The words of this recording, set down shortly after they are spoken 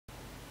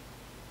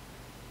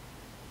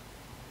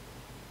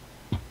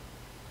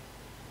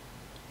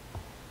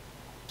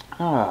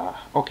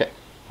Okay.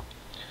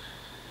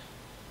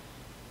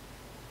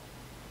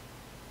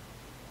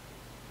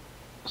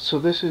 So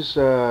this is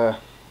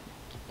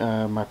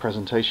my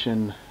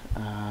presentation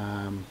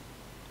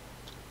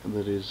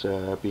that is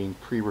being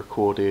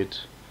pre-recorded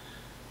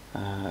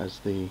as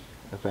the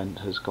event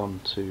has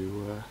gone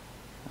to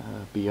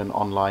be an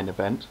online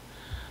event.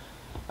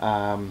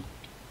 I'm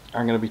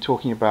going to be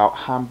talking about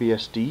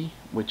HamBSD,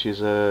 which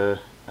is a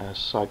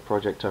side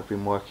project I've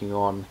been working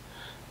on,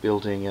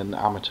 building an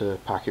amateur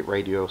packet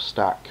radio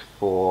stack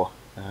for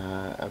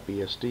a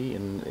BSD.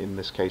 In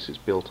this case, it's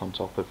built on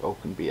top of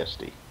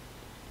OpenBSD.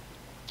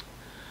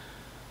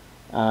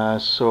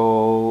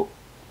 So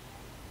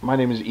my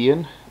name is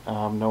Ian.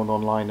 I'm known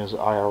online as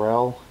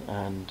IRL,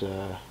 and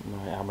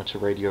my amateur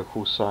radio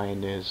call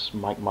sign is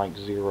Mike Mike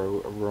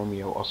 0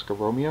 Romeo Oscar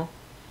Romeo.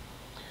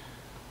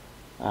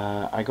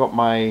 I got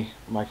my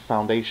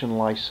foundation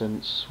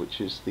license, which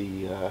is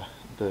the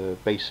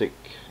basic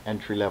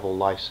entry-level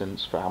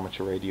license for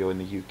amateur radio in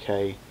the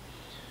UK,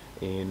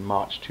 in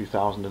March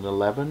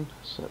 2011.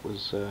 So it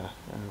was a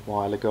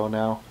while ago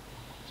now.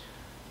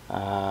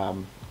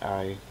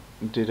 I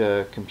did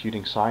a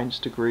computing science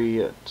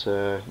degree at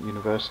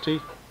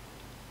university.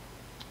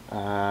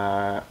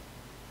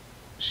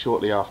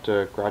 Shortly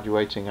after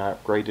graduating, I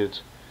upgraded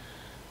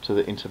to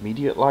the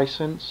intermediate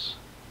license,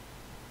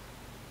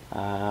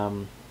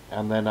 and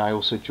then I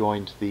also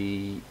joined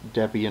the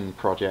Debian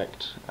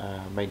project,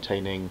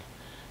 maintaining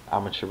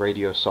amateur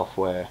radio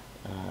software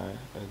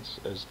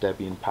as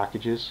Debian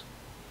packages.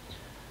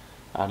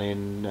 And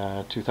in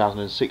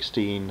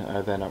 2016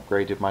 I then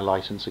upgraded my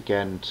license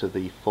again to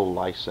the full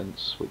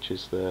license, which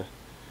is the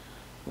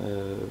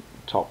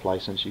top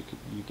license you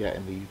get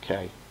in the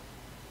UK.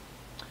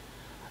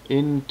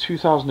 In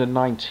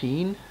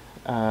 2019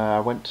 I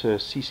went to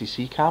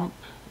CCC camp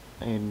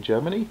in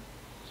Germany,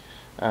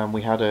 and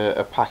we had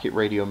a packet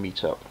radio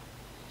meetup.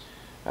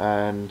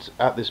 And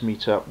at this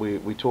meetup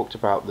we talked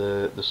about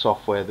the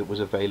software that was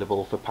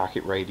available for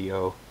packet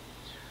radio.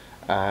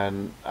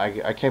 And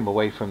I came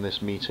away from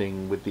this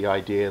meeting with the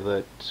idea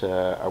that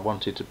I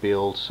wanted to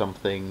build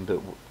something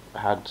that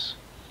had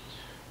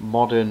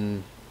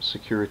modern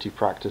security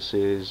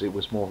practices. It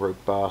was more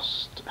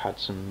robust, had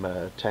some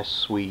test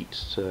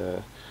suites,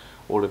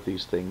 all of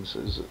these things.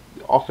 As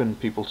often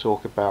people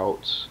talk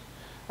about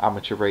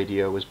amateur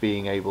radio as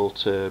being able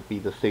to be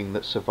the thing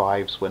that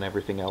survives when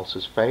everything else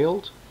has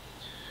failed.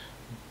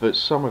 But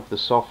some of the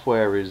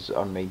software is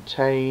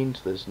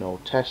unmaintained, there's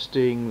no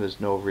testing, there's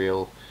no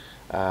real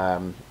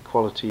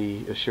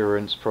quality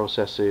assurance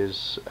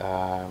processes,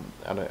 and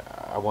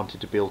I wanted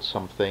to build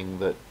something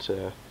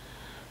that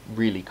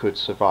really could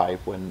survive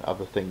when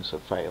other things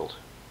have failed.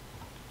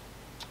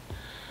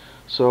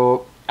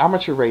 So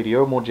amateur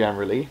radio, more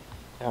generally,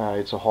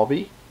 it's a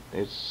hobby.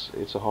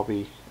 It's a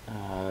hobby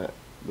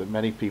that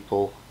many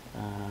people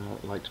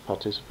like to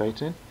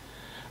participate in.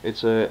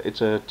 It's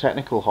a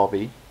technical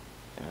hobby.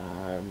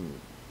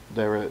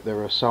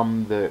 There are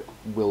some that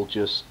will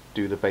just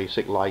do the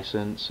basic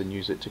license and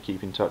use it to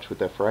keep in touch with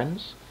their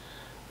friends,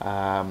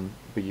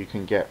 but you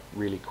can get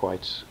really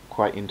quite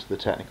into the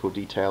technical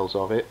details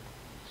of it.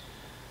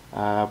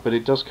 But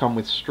it does come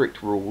with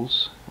strict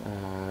rules.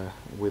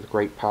 With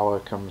great power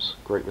comes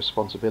great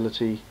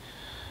responsibility,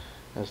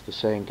 as the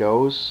saying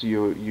goes.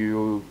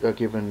 You are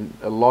given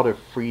a lot of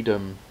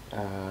freedom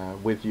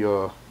with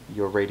your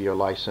radio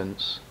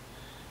license.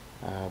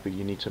 But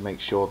you need to make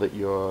sure that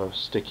you're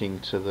sticking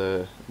to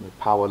the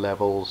power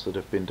levels that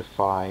have been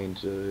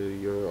defined,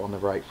 you're on the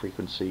right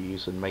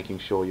frequencies, and making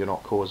sure you're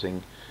not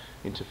causing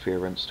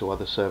interference to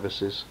other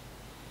services.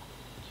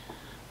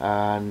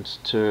 And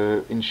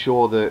to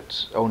ensure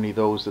that only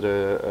those that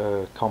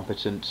are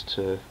competent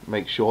to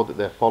make sure that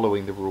they're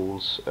following the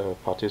rules are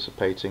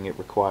participating, it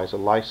requires a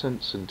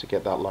license, and to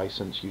get that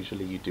license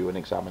usually you do an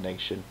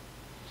examination.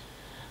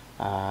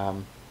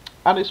 And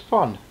it's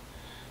fun.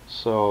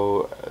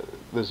 So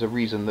there's a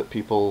reason that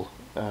people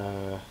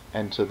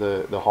enter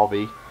the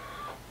hobby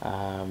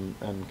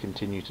and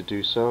continue to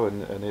do so,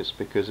 and it's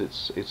because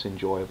it's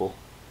enjoyable.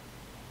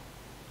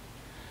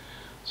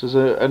 So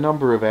there's a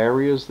number of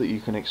areas that you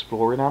can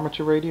explore in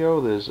amateur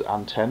radio. There's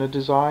antenna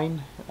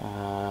design,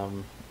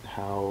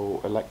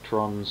 how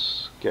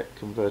electrons get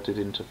converted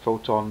into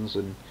photons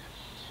and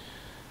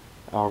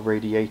are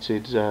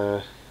radiated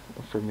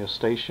from your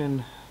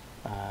station.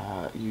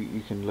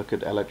 You can look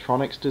at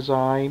electronics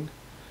design.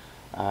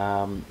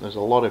 There's a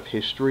lot of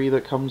history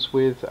that comes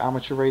with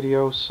amateur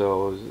radio.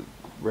 So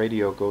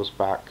radio goes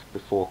back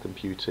before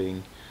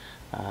computing,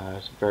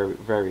 it's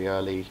very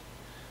early,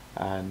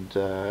 and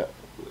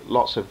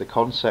lots of the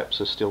concepts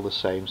are still the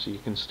same, so you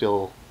can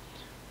still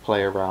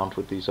play around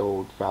with these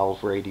old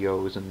valve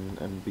radios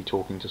and be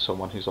talking to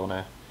someone who's on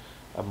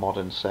a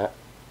modern set.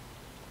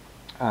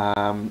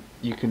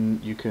 You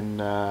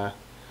can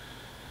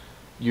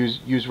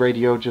use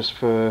radio just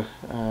for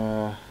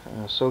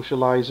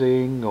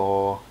socializing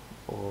or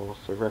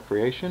for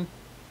recreation.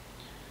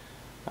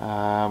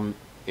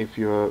 If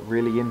you're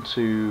really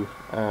into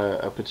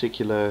a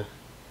particular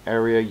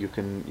area, you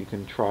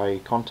can try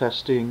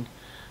contesting.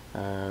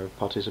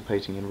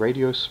 participating in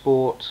radio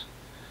sport.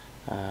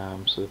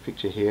 So the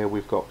picture here,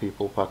 we've got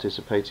people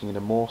participating in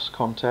a Morse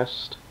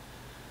contest.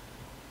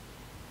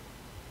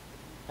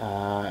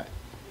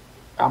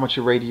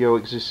 Amateur radio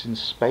exists in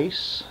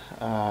space.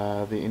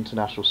 The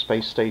International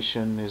Space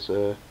Station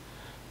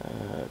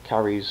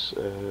carries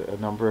a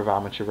number of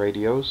amateur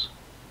radios.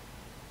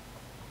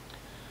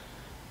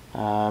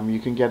 You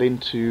can get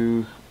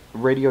into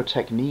radio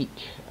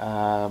technique,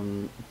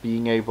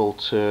 being able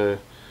to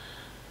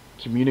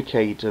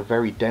communicate a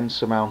very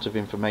dense amount of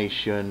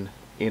information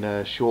in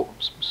a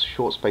short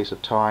space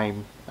of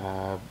time,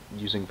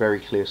 using very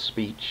clear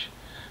speech,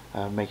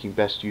 making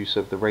best use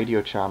of the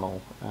radio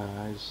channel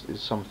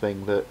is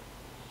something that,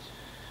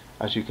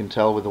 as you can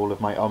tell with all of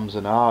my ums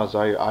and ahs,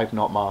 I've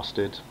not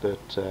mastered,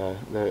 but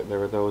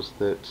there are those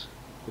that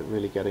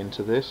really get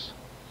into this.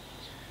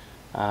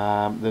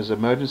 There's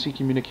emergency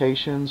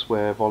communications,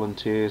 where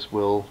volunteers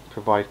will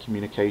provide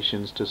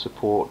communications to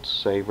support,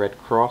 say, Red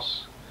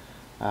Cross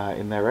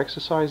in their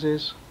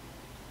exercises.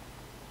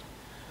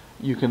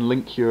 You can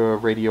link your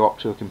radio up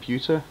to a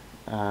computer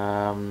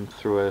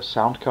through a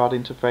sound card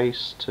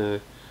interface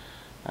to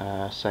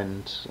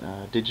send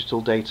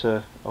digital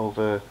data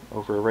over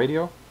a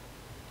radio.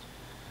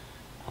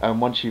 And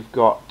once you've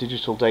got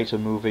digital data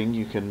moving,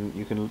 you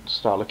can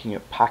start looking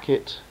at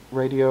packet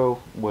radio,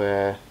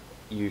 where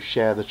you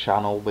share the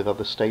channel with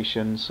other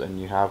stations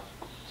and you have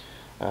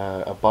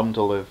a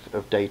bundle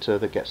of data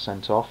that gets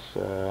sent off,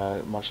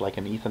 much like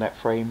an Ethernet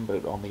frame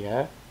but on the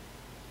air.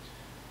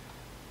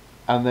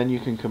 And then you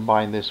can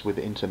combine this with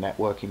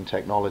internetworking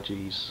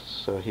technologies.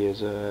 So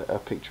here's a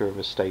picture of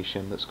a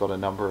station that's got a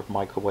number of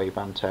microwave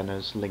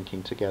antennas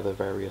linking together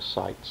various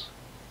sites.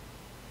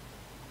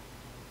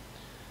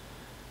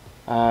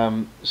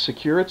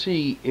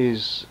 Security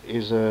is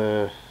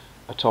a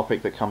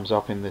topic that comes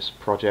up in this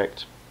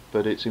project,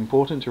 but it's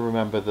important to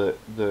remember that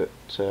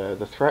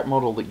the threat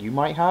model that you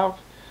might have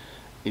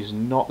is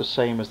not the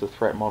same as the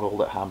threat model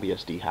that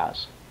HamBSD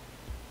has.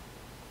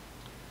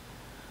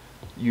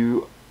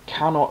 You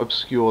cannot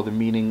obscure the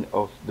meaning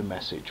of the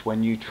message.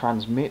 When you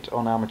transmit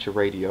on amateur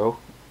radio,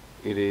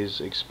 it is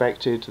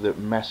expected that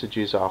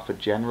messages are for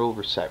general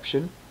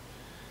reception.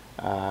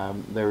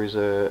 There is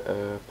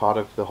a part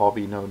of the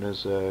hobby known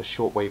as a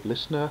shortwave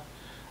listener,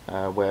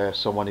 where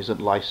someone isn't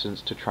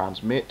licensed to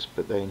transmit,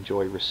 but they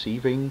enjoy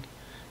receiving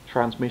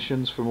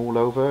transmissions from all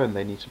over, and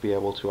they need to be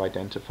able to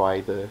identify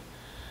the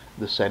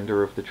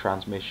sender of the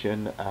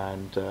transmission.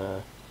 And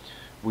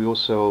we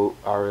also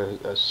are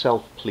a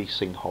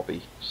self-policing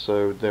hobby,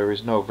 so there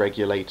is no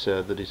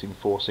regulator that is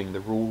enforcing the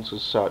rules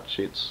as such.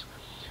 It's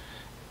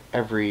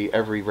every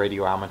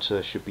radio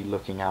amateur should be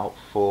looking out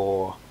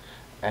for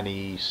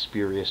any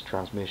spurious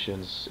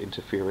transmissions,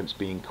 interference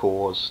being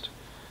caused,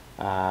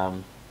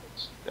 and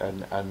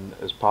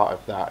as part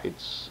of that,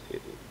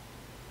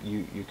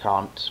 you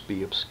can't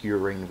be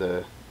obscuring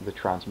the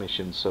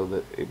transmission, so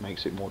that it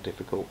makes it more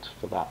difficult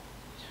for that.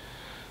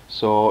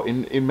 So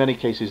in many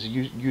cases,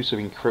 use of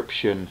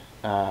encryption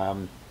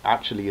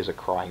actually is a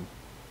crime.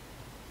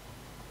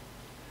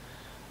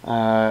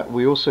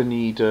 We also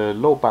need a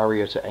low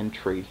barrier to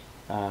entry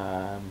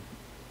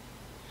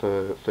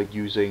for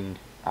using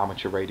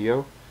amateur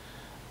radio,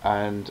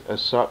 and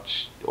as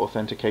such,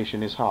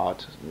 authentication is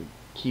hard.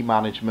 Key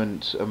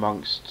management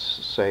amongst,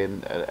 say,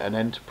 an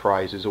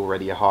enterprise is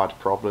already a hard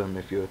problem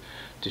if you're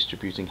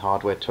distributing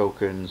hardware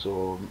tokens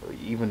or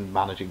even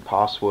managing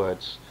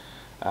passwords.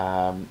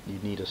 You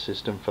need a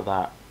system for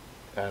that.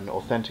 And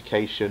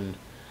authentication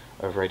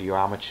of radio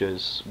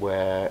amateurs,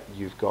 where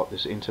you've got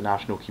this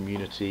international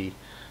community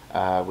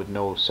with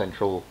no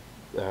central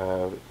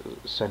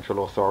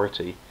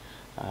authority,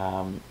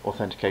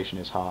 authentication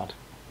is hard.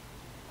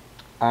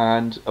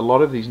 And a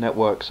lot of these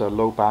networks are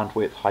low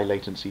bandwidth, high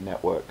latency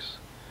networks.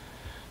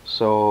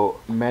 So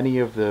many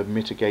of the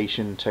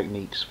mitigation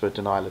techniques for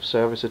denial of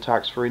service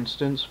attacks, for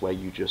instance, where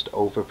you just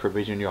over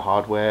provision your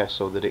hardware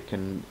so that it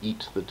can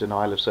eat the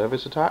denial of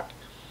service attack,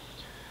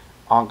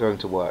 aren't going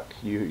to work.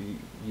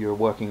 You're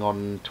working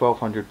on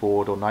 1200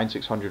 baud or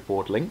 9600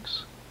 baud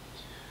links,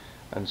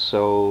 and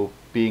so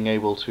being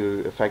able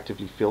to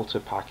effectively filter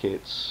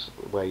packets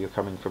where you're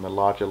coming from a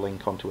larger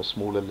link onto a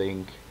smaller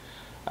link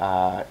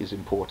is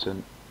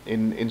important.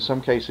 In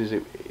some cases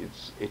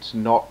it's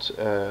not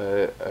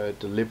a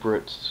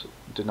deliberate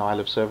denial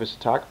of service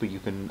attack, but you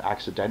can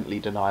accidentally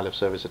denial of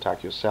service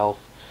attack yourself.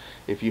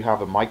 If you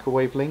have a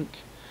microwave link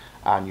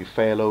and you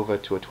fail over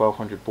to a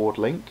 1200 baud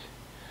link,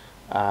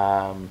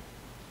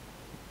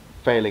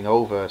 failing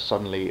over,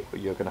 suddenly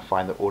you're going to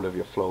find that all of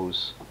your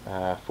flows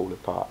fall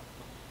apart.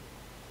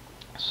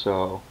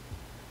 So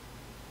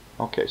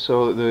okay,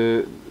 so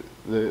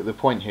the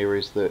point here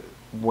is that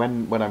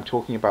when I'm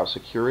talking about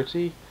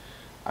security,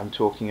 I'm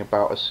talking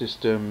about a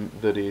system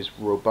that is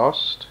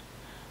robust,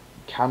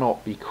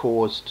 cannot be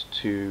caused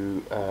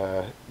to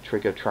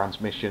trigger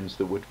transmissions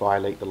that would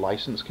violate the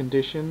license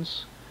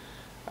conditions,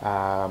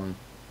 cannot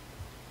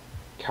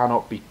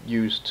be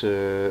used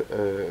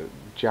to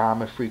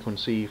jam a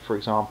frequency, for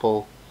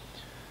example.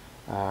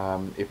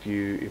 If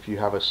you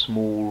have a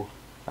small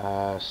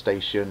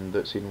station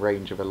that's in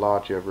range of a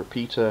larger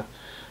repeater.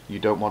 You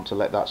don't want to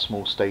let that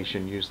small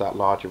station use that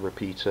larger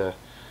repeater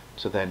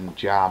to then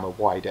jam a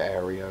wider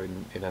area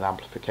in an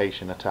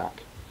amplification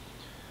attack.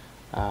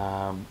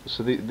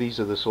 So these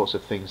are the sorts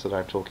of things that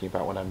I'm talking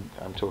about when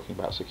I'm talking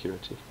about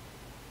security.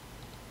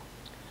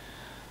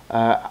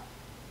 The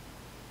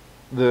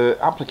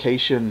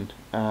application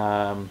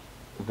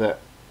that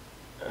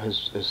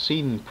has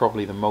seen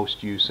probably the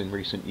most use in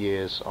recent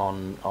years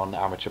on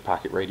amateur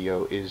packet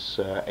radio is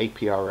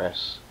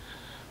APRS,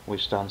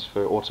 which stands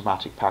for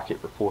Automatic Packet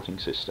Reporting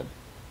System.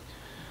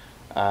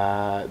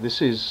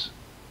 This is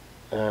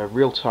a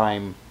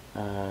real-time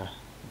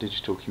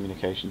digital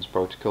communications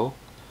protocol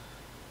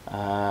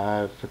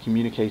for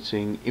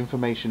communicating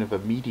information of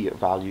immediate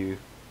value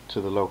to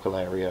the local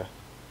area,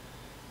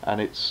 and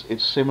it's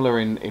similar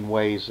in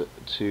ways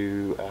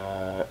to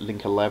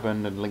Link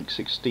 11 and Link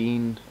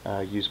 16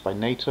 used by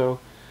NATO,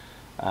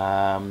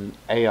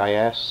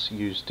 AIS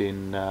used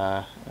in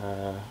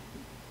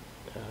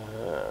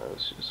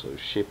sort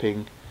of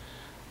shipping,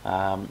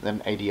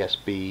 and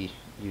ADSB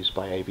used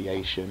by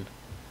aviation,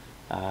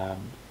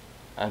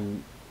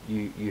 and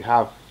you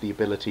have the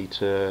ability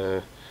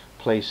to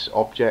place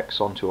objects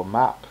onto a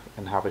map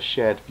and have a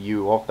shared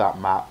view of that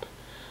map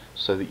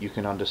so that you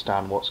can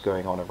understand what's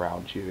going on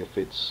around you, if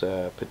it's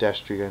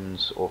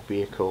pedestrians or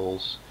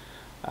vehicles,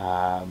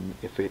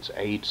 if it's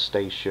aid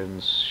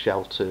stations,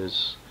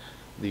 shelters,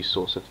 these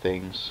sorts of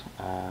things,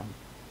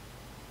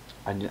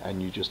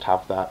 and you just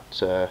have that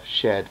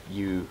shared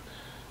view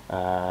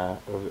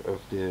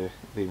of the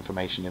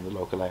information in the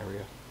local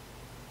area.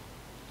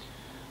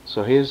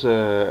 So here's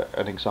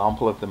an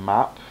example of the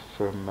map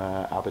from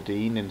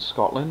Aberdeen in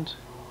Scotland,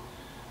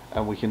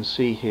 and we can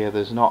see here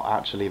there's not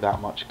actually that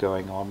much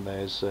going on.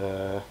 There's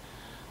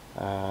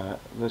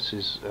this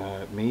is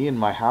me in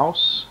my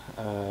house,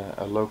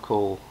 a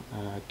local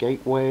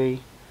gateway,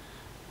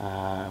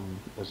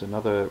 there's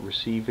another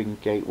receiving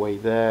gateway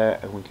there,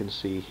 and we can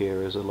see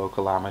here is a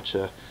local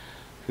amateur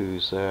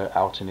who's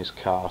out in his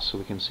car, so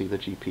we can see the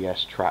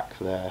GPS track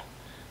there.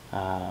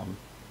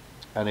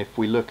 And if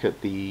we look at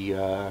the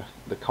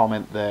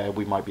comment there,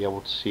 we might be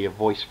able to see a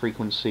voice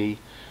frequency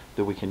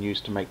that we can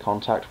use to make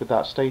contact with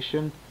that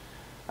station.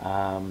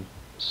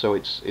 So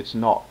it's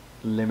not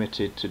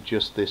limited to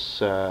just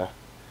this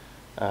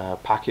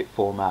packet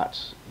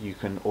format. You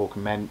can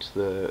augment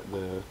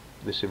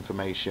this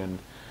information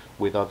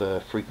with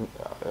other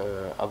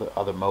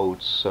other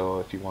modes. So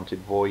if you wanted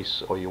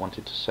voice, or you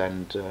wanted to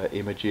send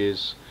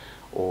images,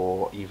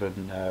 or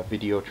even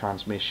video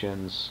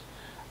transmissions,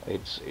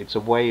 it's a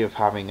way of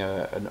having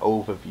an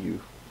overview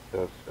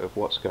of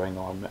what's going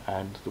on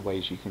and the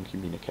ways you can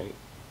communicate.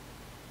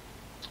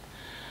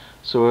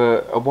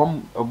 So a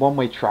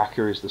one-way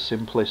tracker is the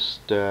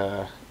simplest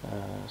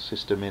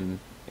system in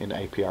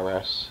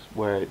APRS,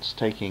 where it's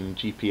taking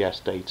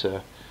GPS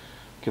data,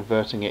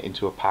 converting it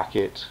into a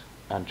packet,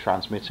 and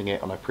transmitting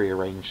it on a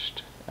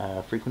prearranged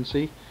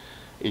frequency.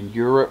 In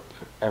Europe,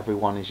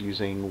 everyone is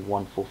using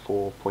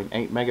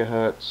 144.8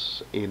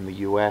 megahertz. In the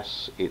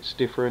US, it's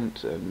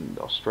different, and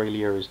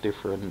Australia is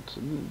different.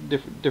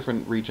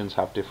 Different regions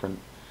have different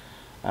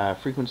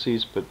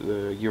frequencies, but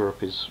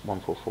Europe is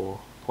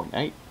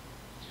 144.8.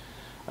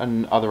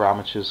 And other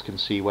amateurs can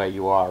see where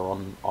you are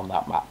on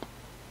that map.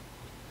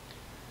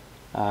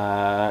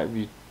 If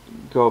you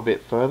go a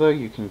bit further,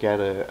 you can get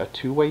a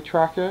two-way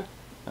tracker,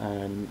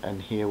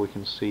 and here we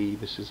can see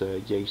this is a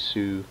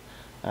Yaesu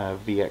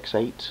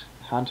VX8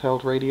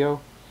 handheld radio,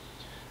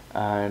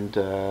 and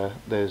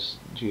there's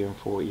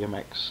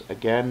GM4EMX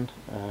again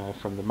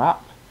from the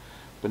map,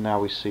 but now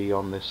we see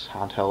on this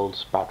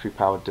handheld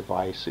battery-powered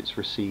device it's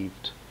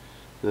received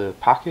the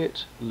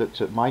packet, looked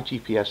at my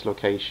GPS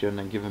location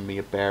and given me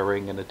a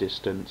bearing and a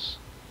distance,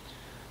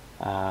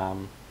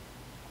 and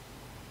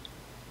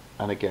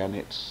again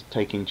it's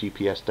taking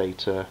GPS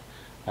data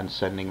and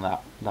sending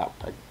that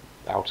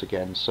out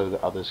again so that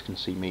others can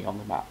see me on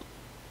the map.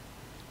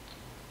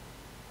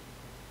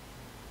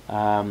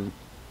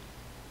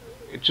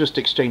 Just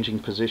exchanging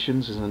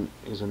positions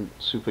isn't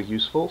super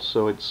useful,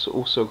 so it's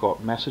also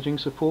got messaging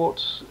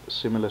support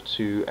similar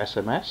to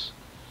SMS.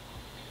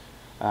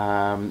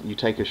 You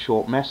take a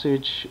short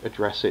message,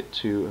 address it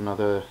to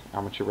another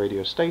amateur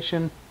radio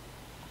station,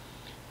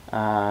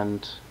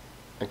 and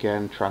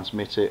again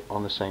transmit it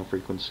on the same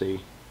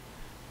frequency,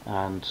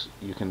 and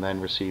you can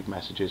then receive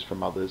messages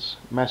from others.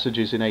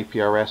 Messages in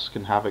APRS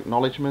can have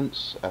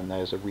acknowledgements, and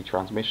there's a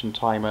retransmission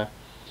timer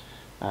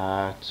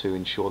to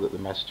ensure that the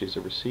messages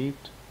are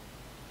received.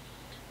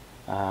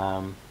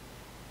 And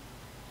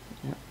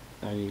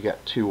you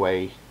get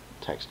two-way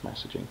text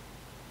messaging.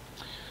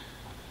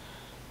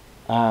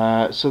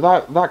 So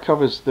that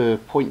covers the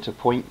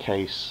point-to-point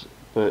case,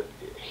 but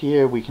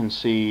here we can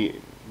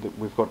see that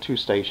we've got two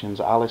stations,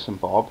 Alice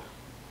and Bob,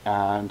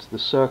 and the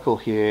circle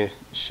here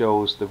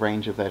shows the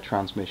range of their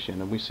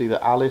transmission, and we see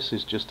that Alice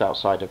is just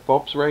outside of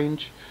Bob's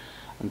range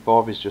and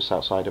Bob is just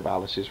outside of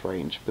Alice's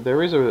range, but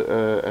there is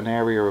an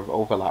area of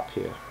overlap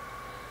here.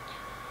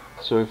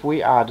 So if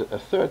we add a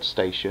third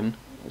station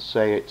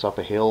say it's up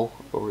a hill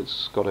or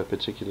it's got a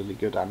particularly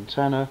good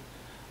antenna,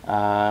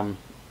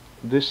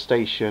 this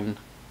station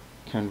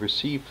can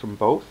receive from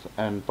both,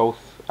 and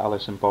both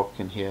Alice and Bob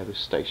can hear this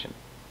station.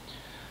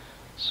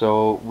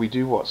 So we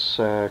do what's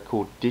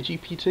called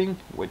digipeating,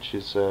 which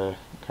is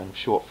kind of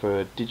short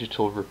for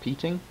digital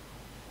repeating,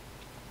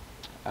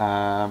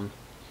 and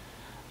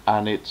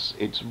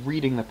it's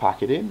reading the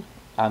packet in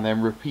and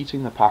then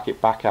repeating the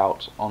packet back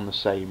out on the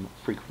same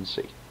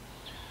frequency.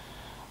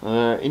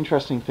 The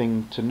interesting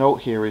thing to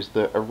note here is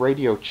that a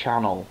radio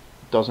channel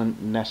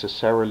doesn't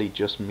necessarily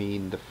just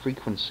mean the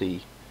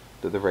frequency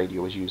that the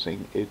radio is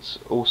using. It's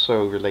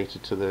also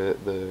related to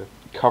the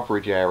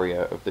coverage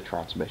area of the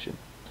transmission.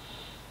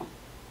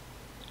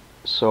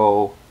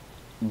 So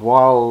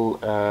while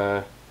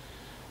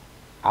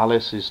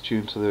Alice is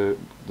tuned to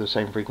the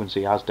same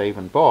frequency as Dave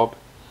and Bob,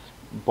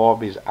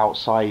 Bob is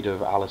outside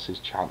of Alice's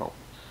channel,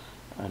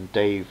 and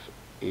Dave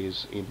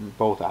is in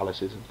both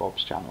Alice's and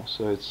Bob's channel.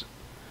 So it's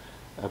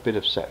a bit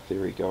of set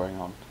theory going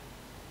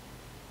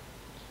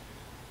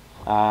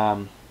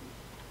on.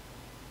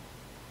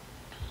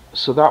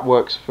 So that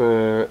works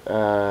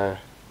for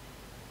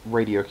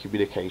radio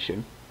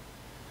communication.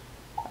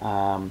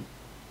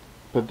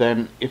 But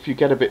then if you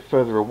get a bit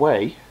further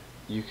away,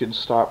 you can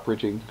start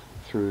bridging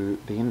through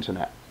the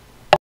internet.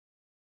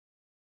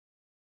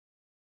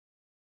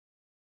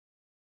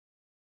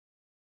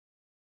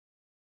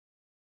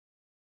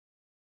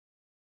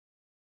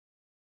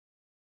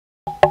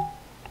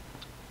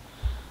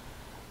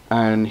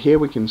 And here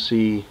we can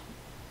see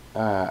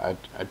a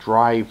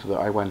drive that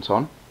I went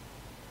on,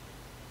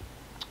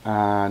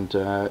 and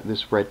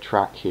this red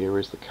track here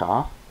is the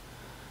car,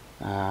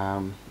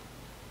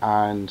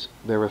 and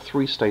there are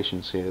 3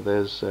 stations here.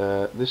 There's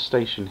this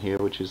station here,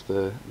 which is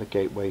the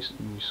gateway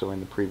you saw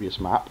in the previous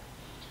map.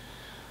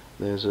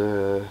 There's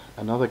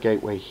another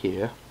gateway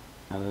here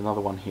and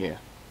another one here,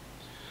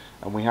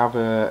 and we have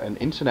an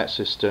internet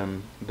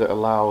system that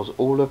allows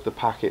all of the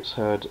packets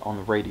heard on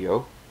the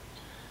radio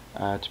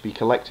to be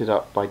collected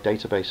up by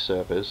database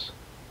servers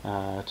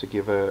to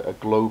give a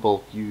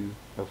global view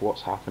of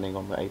what's happening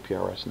on the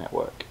APRS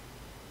network.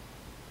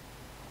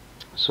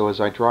 So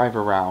as I drive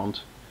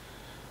around,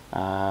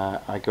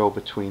 I go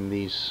between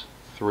these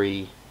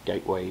 3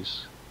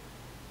 gateways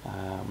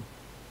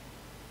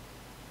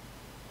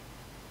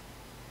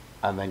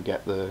and then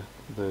get the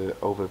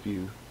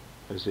overview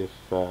as if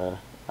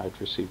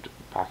I'd received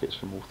packets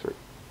from all 3.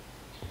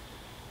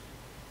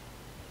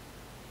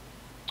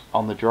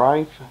 On the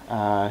drive,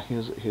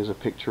 here's a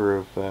picture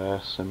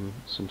of some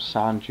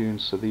sand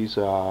dunes. So these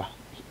are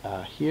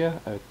here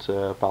at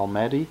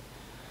Balmedi,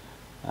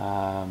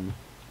 and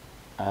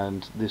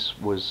this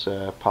was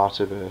part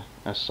of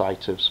a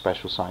site of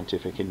special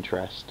scientific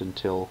interest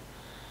until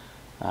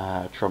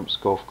Trump's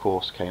golf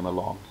course came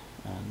along,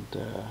 and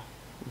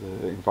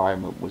the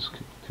environment was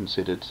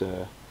considered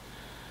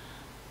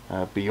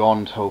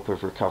beyond hope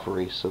of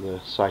recovery, so the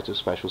site of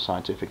special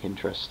scientific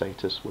interest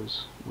status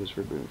was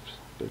removed.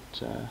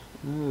 But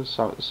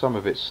some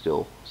of it's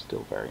still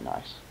very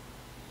nice.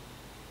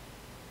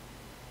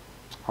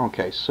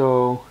 Okay,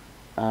 so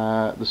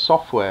the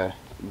software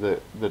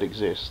that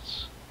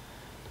exists.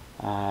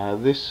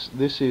 This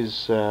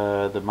is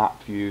the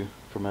map view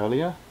from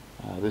earlier.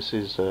 This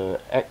is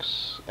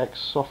X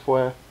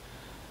software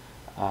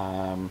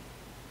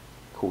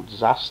called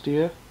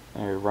Zastier. It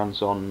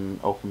runs on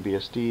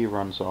OpenBSD,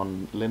 runs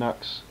on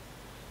Linux.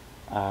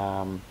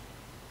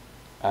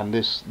 And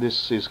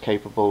this is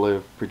capable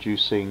of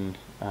producing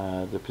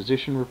the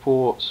position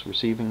reports,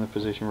 receiving the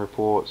position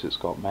reports. It's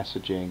got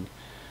messaging,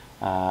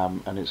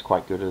 and it's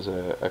quite good as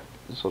a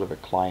sort of a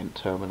client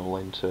terminal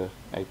into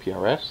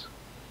APRS.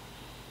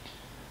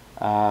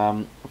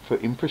 For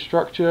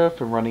infrastructure,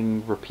 for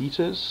running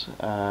repeaters,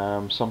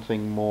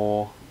 something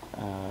more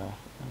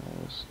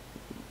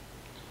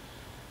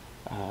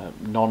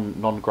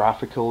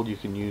non-graphical, you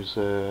can use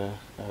a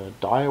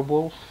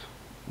direwolf,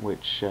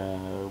 which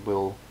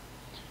will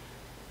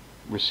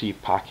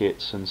receive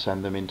packets and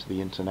send them into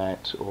the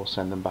internet or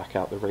send them back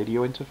out the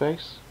radio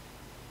interface.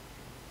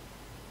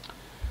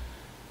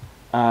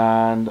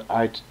 And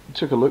I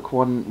took a look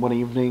one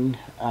evening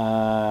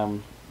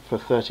for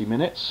 30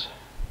 minutes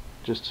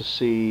just to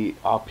see,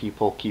 are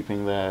people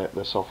keeping their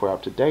software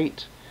up to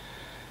date,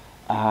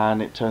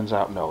 and it turns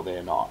out no,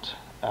 they're not.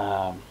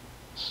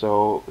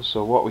 So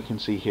what we can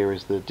see here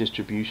is the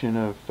distribution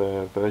of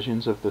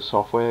versions of the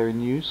software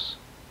in use,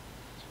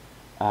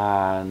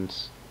 and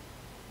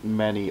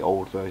many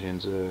old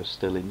versions are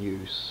still in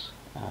use,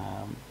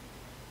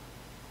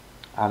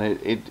 and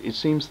it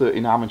seems that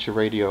in amateur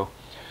radio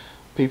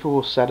people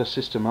will set a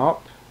system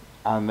up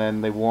and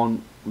then they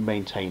won't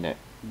maintain it.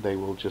 They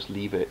will just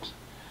leave it,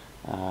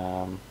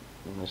 and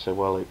they say,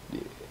 well,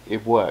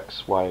 it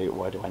works, why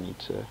do I need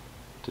to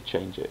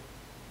change it?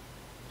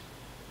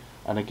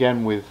 And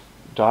again, with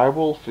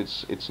Direwolf,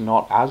 it's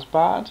not as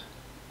bad,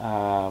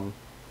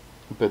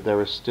 but there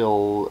are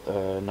still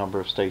a number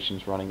of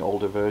stations running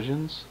older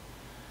versions.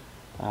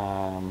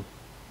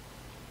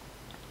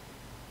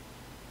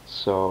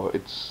 So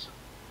it's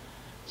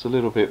it's a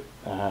little bit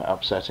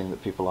upsetting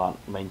that people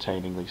aren't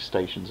maintaining these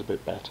stations a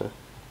bit better.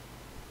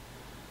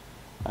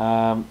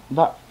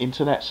 That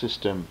internet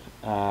system,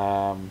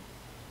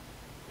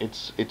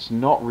 it's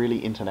not really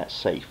internet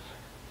safe.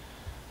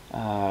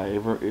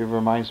 It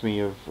reminds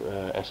me of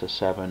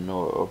SS7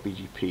 or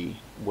BGP,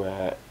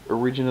 where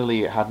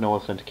originally it had no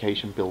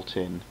authentication built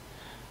in,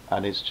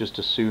 and it's just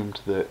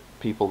assumed that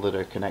people that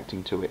are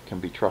connecting to it can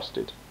be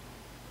trusted.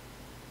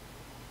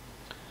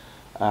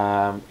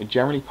 It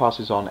generally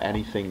passes on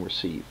anything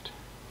received,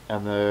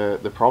 and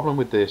the problem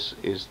with this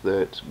is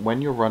that when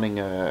you're running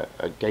a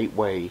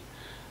gateway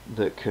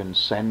that can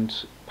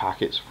send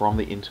packets from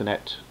the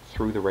internet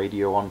through the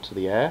radio onto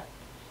the air,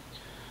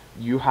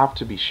 you have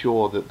to be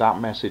sure that that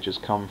message has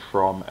come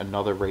from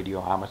another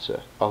radio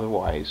amateur,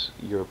 otherwise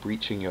you're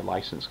breaching your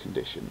license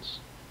conditions.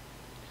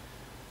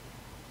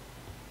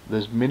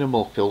 There's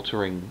minimal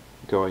filtering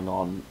going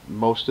on.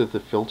 Most of the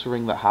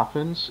filtering that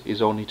happens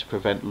is only to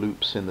prevent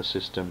loops in the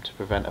system, to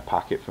prevent a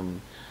packet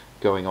from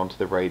going onto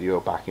the radio,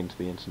 back into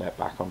the internet,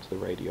 back onto the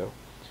radio.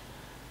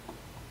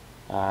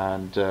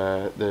 And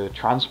the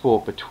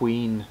transport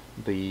between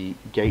the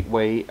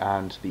gateway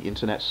and the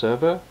internet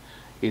server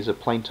is a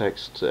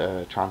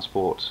plaintext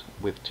transport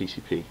with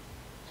TCP.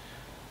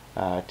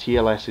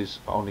 TLS is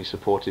only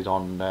supported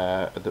on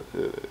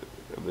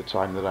the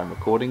time that I'm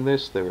recording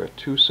this. There are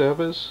 2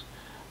 servers.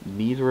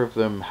 Neither of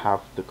them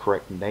have the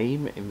correct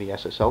name in the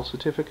SSL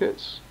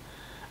certificates,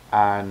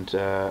 and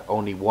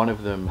only one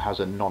of them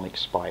has a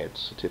non-expired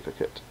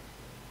certificate.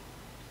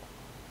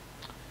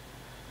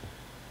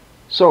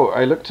 So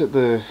I looked at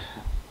the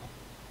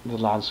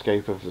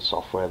landscape of the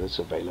software that's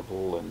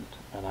available, and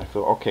I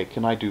thought, okay,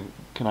 can I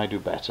do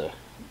better?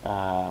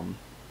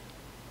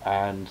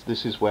 And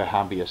this is where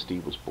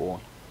HamBSD was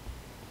born.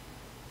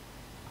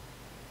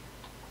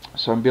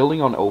 So I'm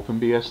building on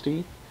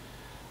OpenBSD,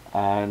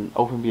 and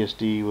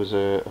OpenBSD was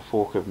a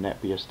fork of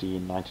NetBSD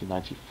in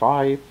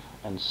 1995,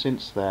 and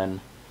since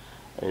then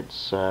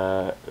it's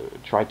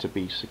tried to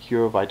be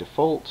secure by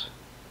default,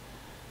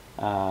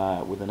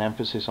 with an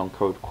emphasis on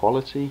code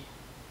quality,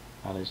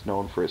 and is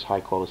known for its high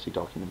quality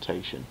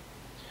documentation.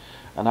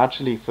 And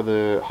actually, for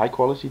the high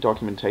quality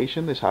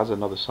documentation, this has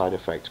another side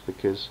effect,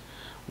 because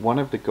one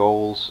of the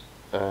goals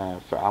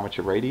for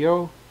amateur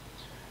radio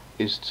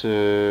is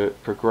to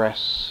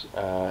progress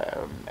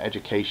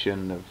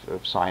education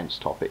of science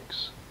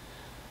topics.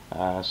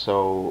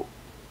 So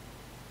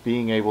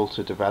being able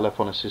to develop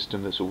on a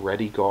system that's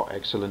already got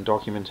excellent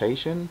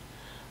documentation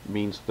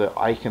means that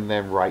I can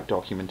then write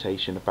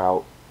documentation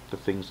about the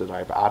things that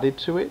I've added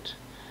to it,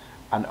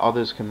 and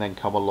others can then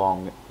come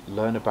along,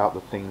 learn about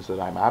the things that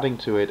I'm adding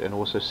to it, and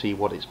also see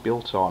what it's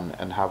built on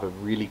and have a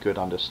really good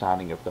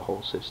understanding of the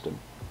whole system.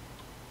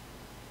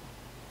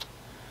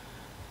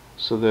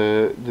 So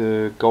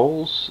the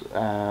goals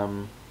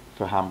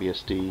for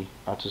HamBSD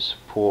are to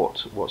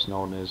support what's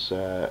known as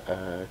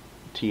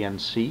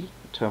TNC,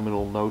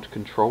 Terminal Node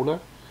Controller,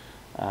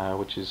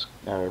 which is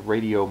a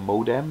radio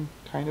modem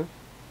kind of.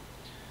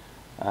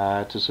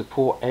 To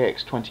support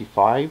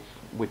AX25,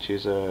 which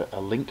is a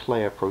link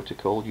layer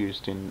protocol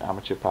used in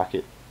amateur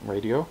packet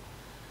radio,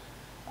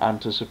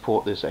 and to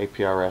support this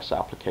APRS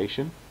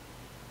application,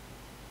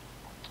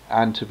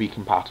 and to be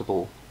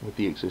compatible with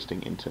the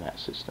existing internet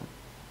system.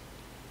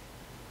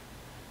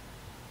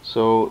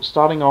 So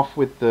starting off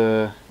with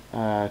the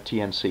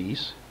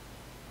TNCs,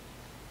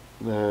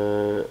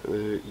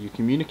 you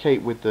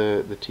communicate with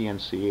the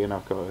TNC, and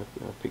I've got a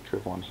picture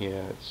of one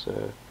here. It's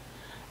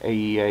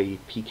AEA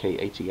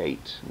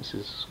PK88. This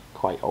is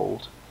quite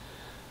old,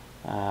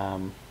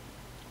 and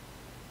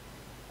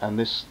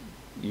this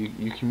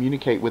you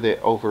communicate with it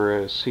over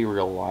a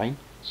serial line.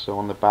 So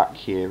on the back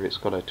here, it's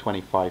got a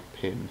 25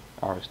 pin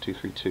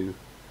RS232,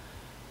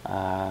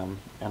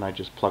 and I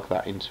just plug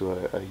that into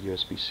a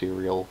USB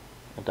serial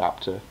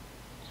adapter,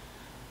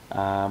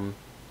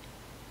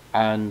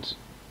 and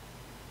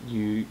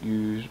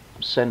you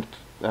send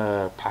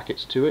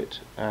packets to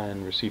it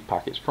and receive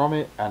packets from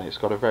it, and it's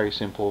got a very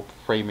simple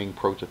framing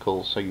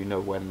protocol, so you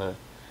know when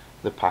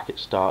the packet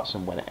starts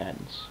and when it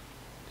ends.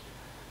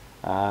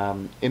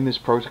 In this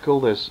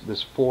protocol,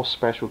 there's 4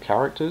 special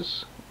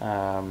characters.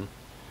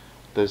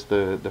 There's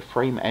the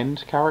frame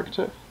end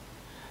character,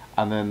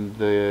 and then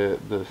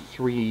the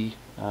 3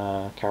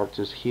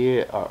 characters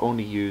here are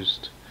only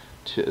used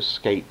to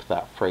escape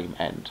that frame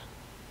end.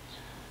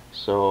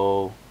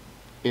 So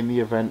in the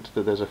event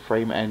that there's a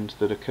frame end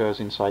that occurs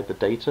inside the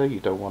data,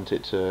 you don't want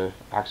it to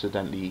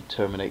accidentally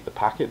terminate the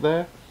packet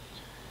there.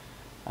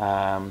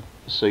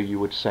 So you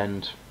would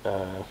send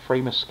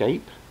frame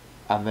escape,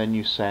 and then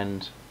you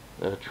send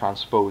a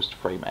transposed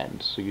frame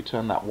end. So you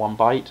turn that 1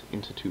 byte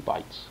into 2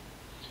 bytes.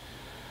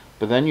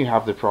 But then you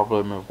have the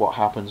problem of what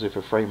happens if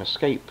a frame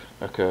escape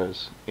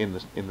occurs in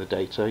the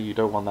data. You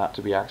don't want that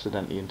to be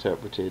accidentally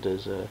interpreted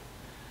as a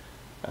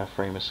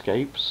frame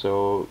escape,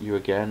 so you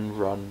again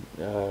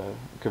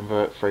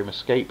convert frame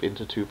escape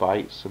into 2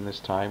 bytes, and this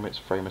time it's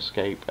frame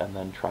escape and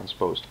then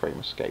transposed frame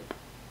escape.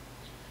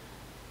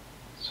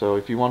 So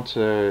if you want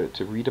to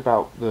read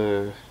about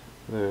the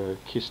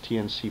KISS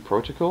TNC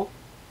protocol,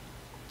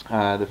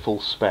 The full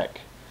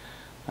spec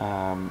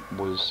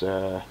was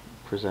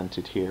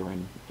presented here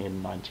in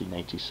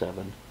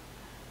 1987.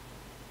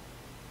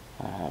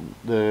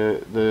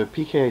 The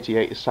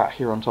PK88 is sat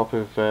here on top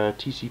of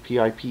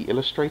TCP/IP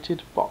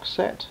Illustrated box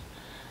set,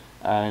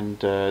 and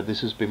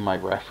this has been my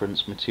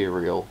reference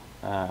material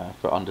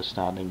for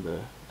understanding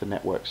the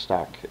network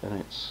stack,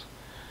 and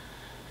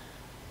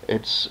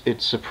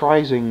it's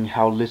surprising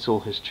how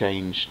little has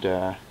changed.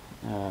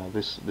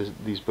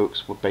 These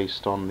books were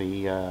based on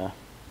the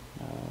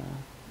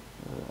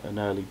an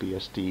early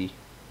BSD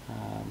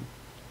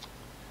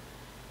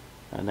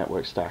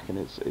network stack, and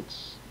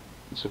it's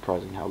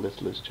surprising how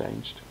little has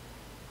changed.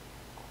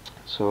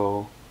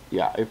 So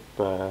yeah, if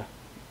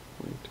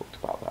we talked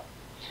about that.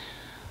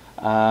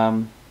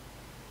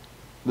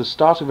 The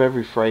start of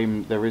every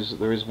frame there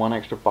is one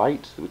extra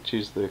byte, which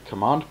is the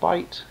command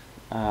byte,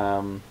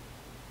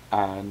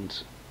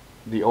 and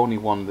the only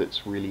one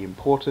that's really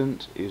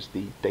important is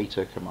the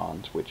data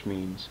command, which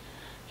means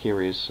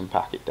here is some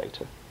packet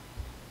data.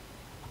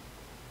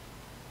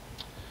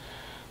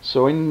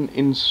 So in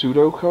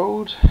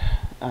pseudocode,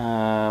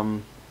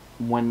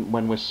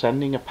 when we're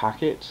sending a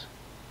packet,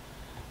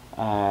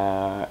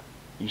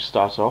 you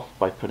start off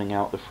by putting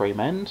out the frame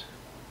end,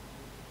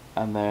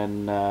 and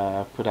then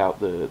put out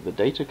the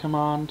data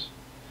command,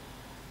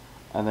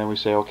 and then we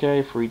say,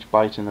 okay, for each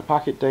byte in the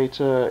packet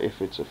data,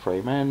 if it's a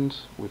frame end,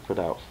 we put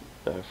out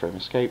frame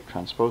escape,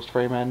 transposed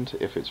frame end.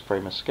 If it's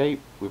frame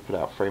escape, we put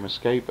out frame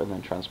escape and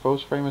then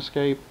transposed frame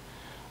escape.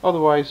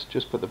 Otherwise,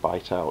 just put the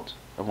byte out,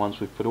 and once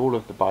we've put all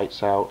of the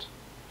bytes out,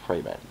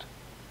 frame end.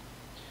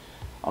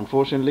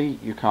 Unfortunately,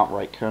 you can't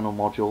write kernel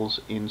modules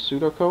in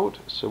pseudocode,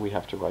 so we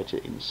have to write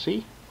it in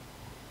C.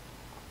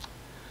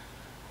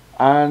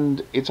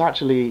 And it's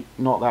actually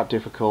not that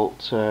difficult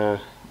to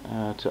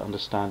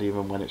understand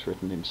even when it's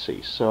written in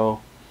C.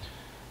 So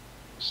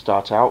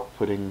start out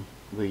putting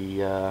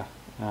the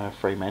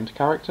frame end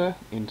character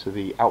into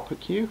the output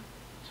queue,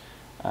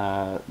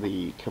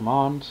 the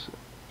command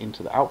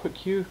into the output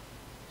queue,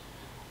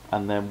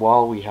 and then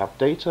while we have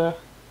data,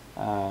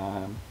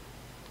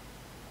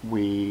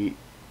 we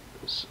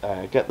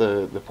get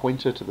the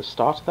pointer to the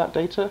start of that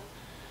data.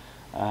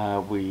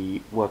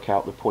 We work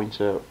out the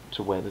pointer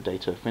to where the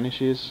data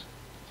finishes,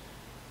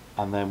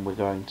 and then we're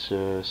going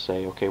to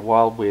say, okay,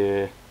 while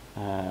we're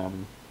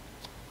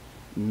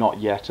not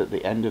yet at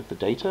the end of the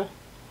data,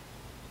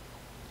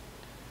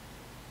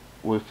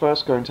 we're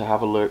first going to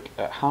have a look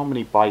at how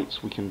many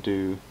bytes we can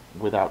do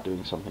without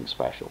doing something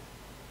special.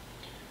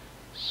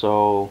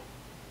 So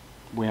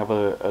we have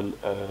a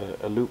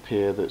loop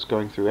here that's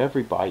going through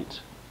every byte,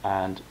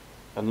 and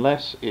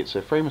unless it's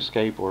a frame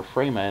escape or a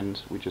frame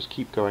end, we just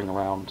keep going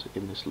around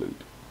in this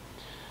loop.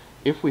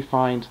 If we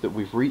find that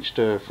we've reached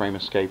a frame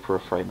escape or a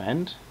frame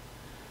end,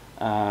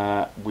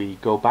 we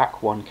go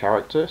back one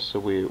character, so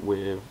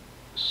we're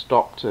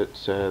stopped at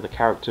the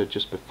character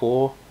just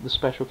before the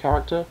special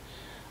character,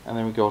 and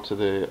then we go to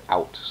the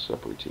out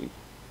subroutine.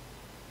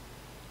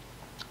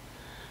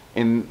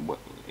 In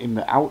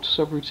the out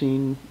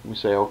subroutine, we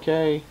say,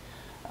 okay,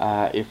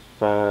 if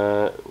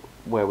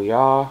where we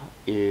are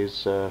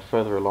is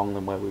further along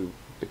than where we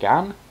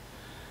began,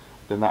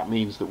 then that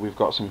means that we've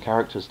got some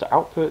characters to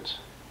output,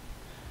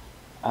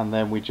 and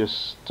then we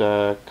just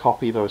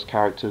copy those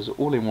characters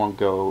all in one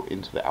go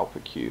into the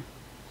output queue.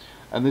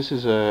 And this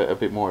is a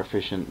bit more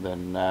efficient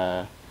than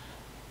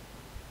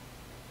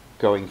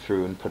going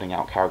through and putting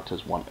out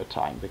characters one at a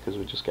time, because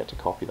we just get to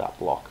copy that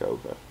block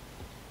over.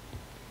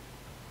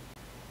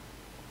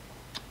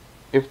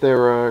 If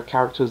there are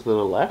characters that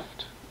are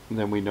left,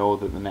 then we know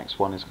that the next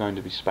one is going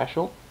to be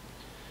special,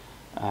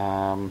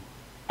 and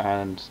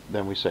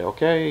then we say,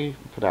 okay,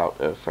 put out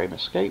a frame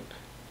escape,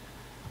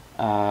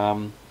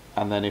 and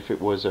then if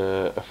it was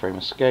a frame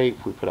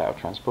escape, we put out a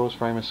transposed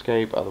frame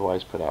escape,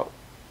 otherwise put out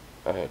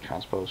a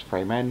transposed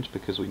frame end,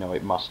 because we know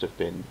it must have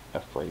been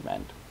a frame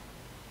end.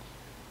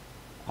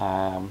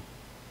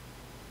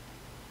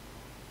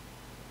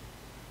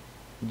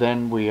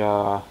 Then we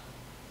are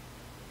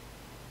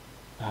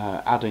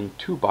adding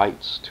 2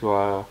 bytes to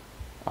our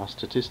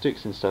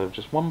statistics instead of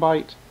just 1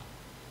 byte,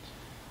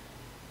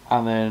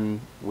 and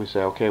then we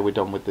say, okay, we're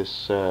done with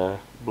this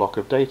block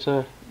of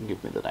data, and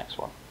give me the next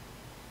one.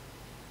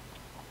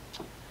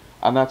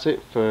 And that's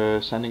it for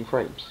sending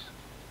frames.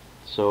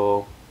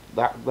 So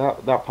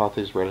that path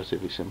is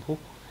relatively simple.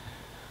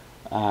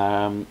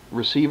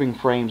 Receiving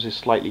frames is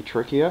slightly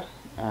trickier,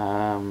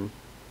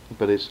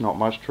 but it's not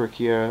much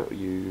trickier.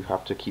 You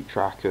have to keep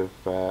track of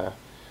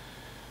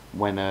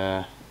when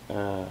a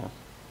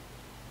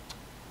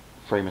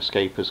frame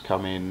escape has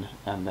come in,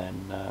 and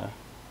then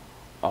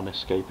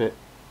unescape it.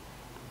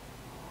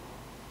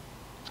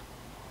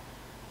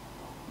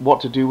 What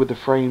to do with the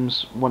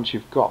frames once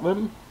you've got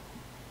them?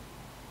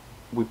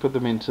 We put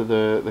them into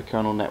the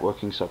kernel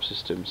networking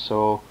subsystem.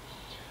 So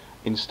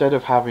instead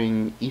of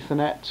having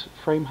Ethernet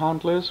frame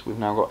handlers, we've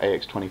now got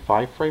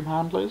AX25 frame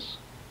handlers,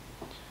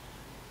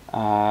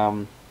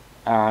 and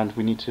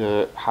we need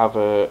to have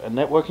a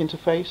network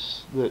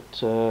interface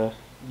that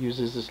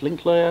uses this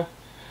link layer.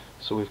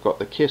 So we've got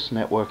the KISS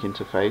network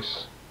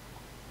interface,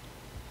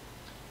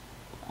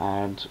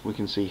 and we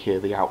can see here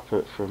the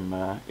output from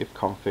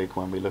ifconfig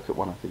when we look at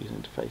one of these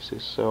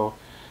interfaces. So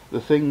the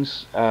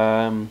things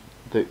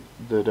that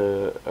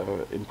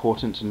are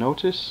important to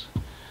notice: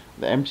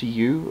 the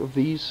MTU of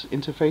these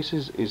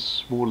interfaces is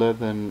smaller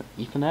than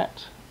Ethernet.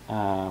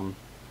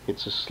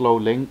 It's a slow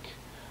link.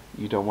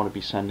 You don't want to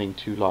be sending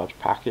too large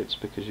packets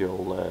because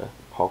you'll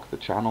hog the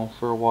channel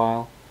for a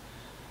while.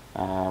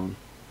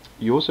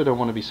 You also don't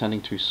want to be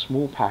sending too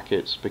small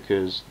packets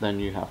because then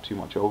you have too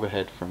much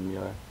overhead from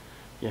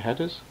your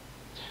headers.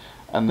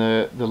 And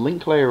the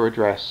link layer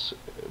address,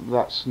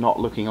 that's not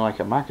looking like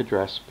a MAC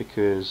address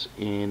because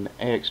in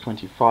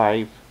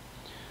AX25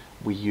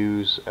 we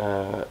use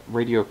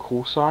radio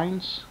call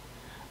signs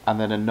and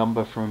then a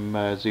number from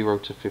 0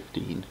 to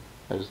 15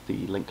 as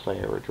the link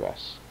layer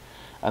address.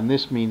 And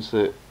this means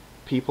that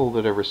people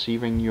that are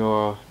receiving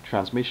your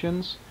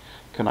transmissions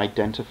can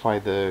identify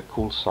the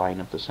call sign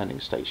of the sending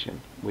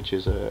station, which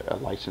is a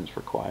license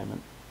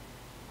requirement.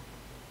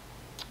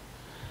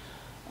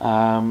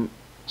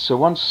 So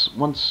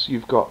once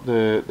you've got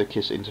the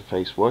KISS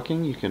interface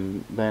working, you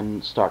can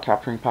then start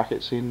capturing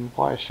packets in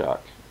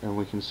Wireshark, and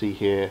we can see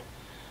here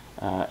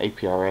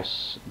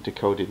APRS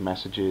decoded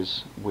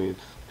messages with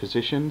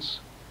positions,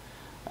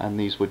 and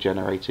these were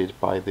generated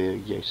by the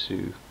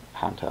Yaesu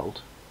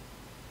handheld.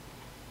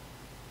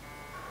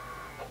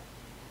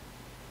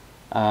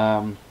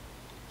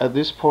 At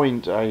this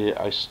point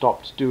I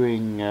stopped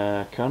doing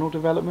kernel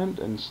development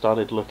and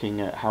started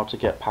looking at how to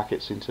get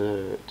packets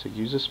into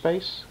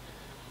userspace.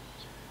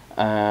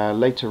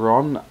 Later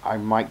on I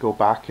might go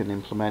back and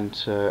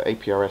implement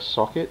APRS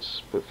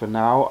sockets, but for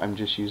now I'm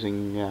just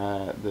using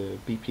the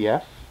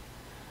BPF.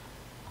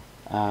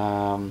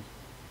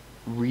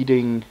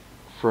 Reading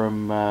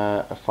from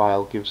a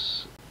file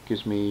gives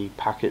me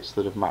packets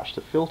that have matched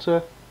the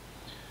filter,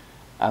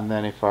 and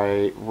then if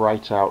I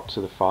write out to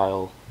the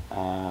file,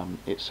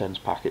 it sends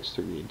packets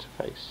through the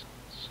interface.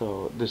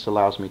 So this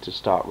allows me to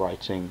start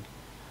writing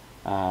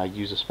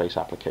user space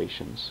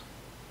applications.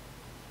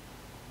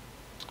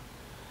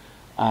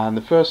 And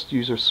the first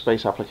user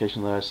space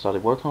application that I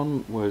started work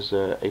on was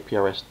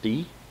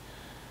APRSD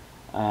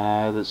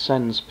that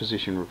sends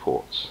position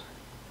reports.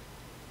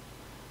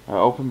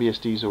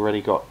 OpenBSD's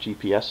already got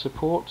GPS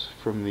support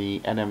from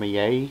the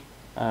NMEA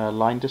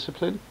line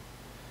discipline.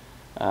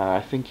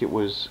 I think it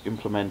was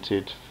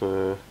implemented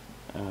for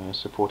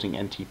supporting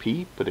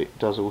NTP, but it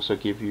does also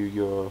give you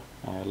your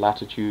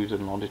latitude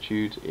and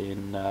longitude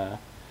in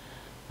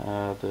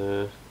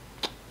the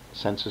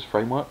sensors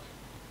framework.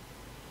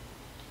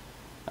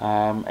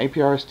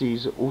 APRSD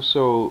is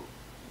also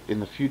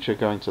in the future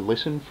going to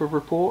listen for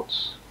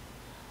reports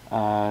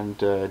and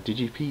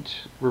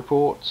digipeat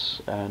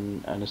reports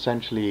and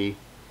essentially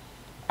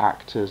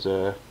act as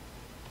a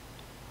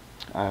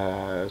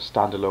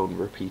standalone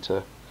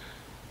repeater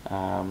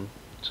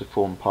to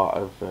form part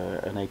of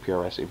an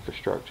APRS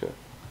infrastructure.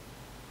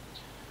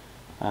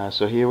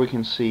 So here we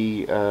can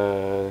see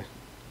a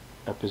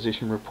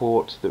position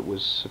report that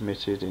was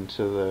submitted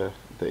into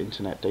the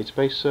Internet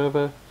Database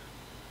Server.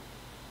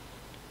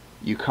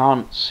 You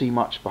can't see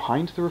much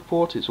behind the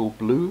report, it's all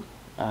blue,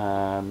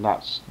 and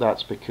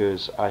that's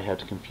because I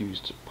had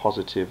confused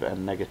positive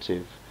and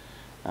negative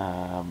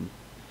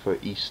for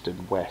east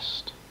and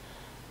west.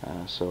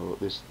 So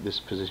this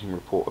position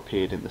report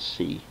appeared in the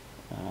sea,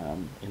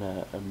 in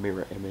a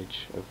mirror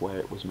image of where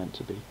it was meant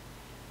to be.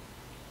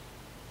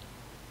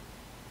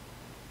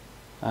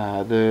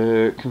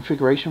 The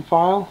configuration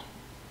file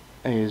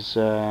is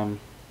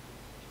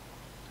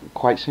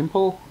quite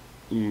simple.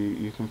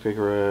 You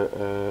configure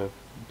a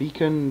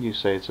beacon, you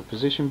say it's a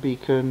position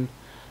beacon,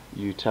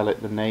 you tell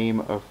it the name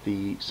of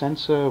the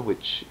sensor,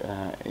 which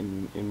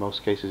in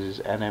most cases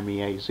is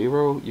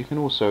NMEA0. You can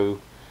also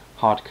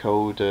hard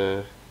code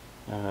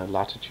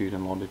latitude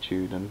and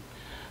longitude, and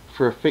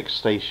for a fixed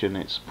station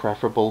it's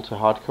preferable to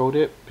hard code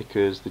it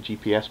because the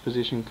GPS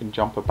position can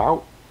jump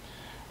about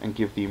and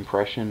give the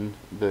impression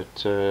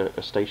that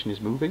a station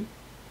is moving.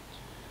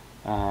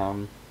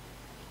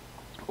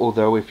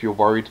 Although if you're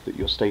worried that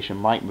your station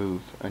might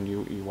move and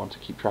you want to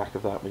keep track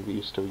of that, maybe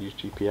you still use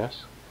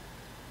GPS.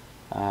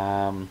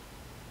 And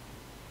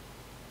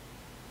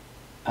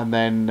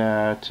then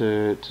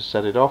to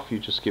set it off, you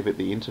just give it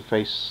the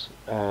interface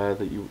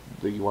that you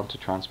want to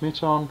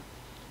transmit on,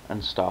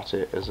 and start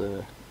it as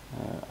a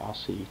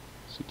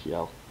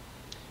RC-CTL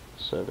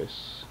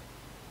service.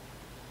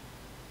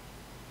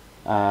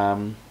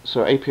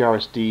 So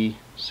APRSD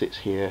sits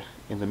here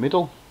in the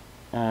middle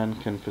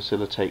and can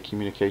facilitate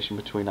communication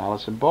between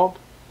Alice and Bob,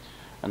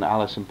 and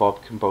Alice and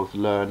Bob can both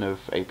learn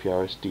of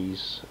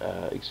APRSD's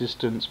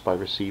existence by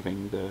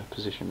receiving the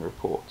position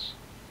reports.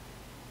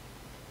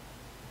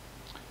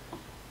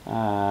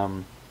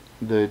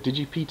 The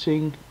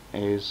digipeating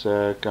is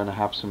going to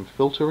have some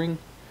filtering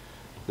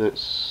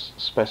that's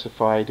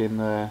specified in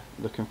the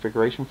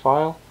configuration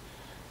file,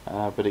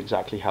 but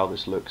exactly how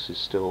this looks is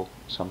still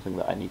something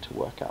that I need to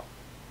work out.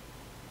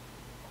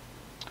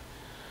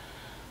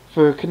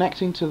 For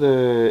connecting to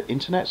the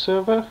internet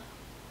server,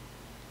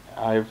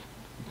 I've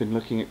been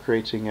looking at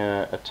creating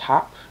a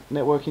TAP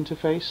network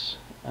interface.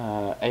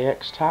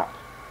 AX tap,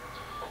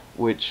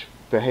 which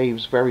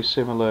behaves very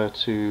similar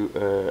to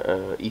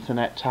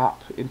Ethernet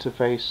tap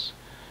interface,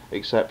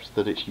 except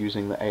that it's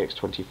using the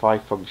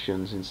AX25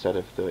 functions instead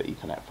of the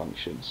Ethernet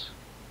functions.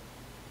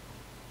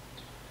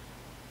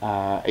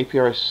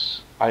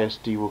 APRS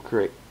ISD will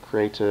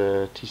create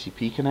a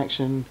TCP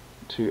connection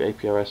to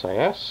APRS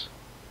IS,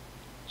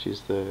 which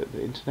is the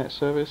internet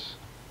service.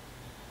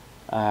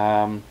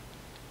 And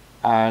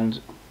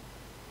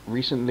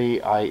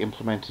recently I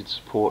implemented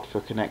support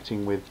for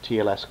connecting with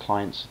TLS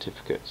client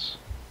certificates.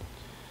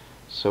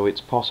 So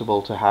it's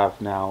possible to have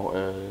now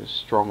a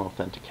strong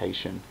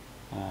authentication,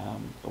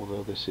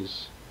 although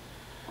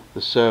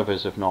the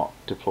servers have not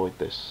deployed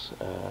this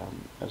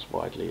as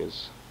widely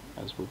as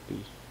would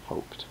be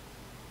hoped.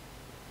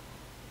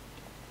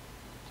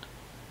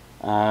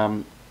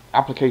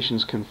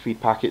 Applications can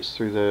feed packets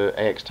through the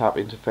AXTAP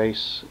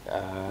interface,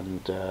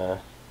 and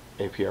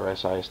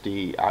APRS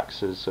ISD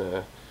acts as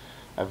a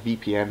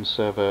VPN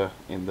server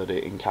in that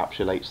it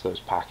encapsulates those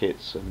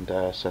packets and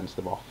sends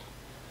them off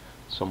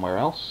somewhere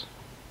else.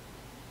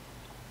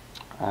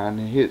 And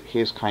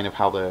here's kind of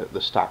how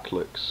the stack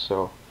looks.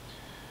 So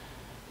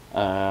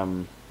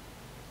to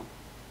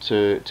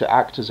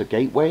act as a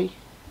gateway,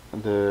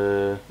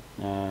 the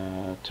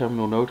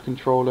terminal node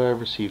controller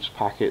receives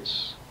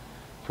packets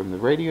from the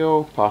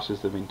radio,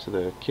 passes them into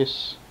the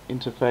KISS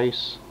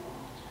interface.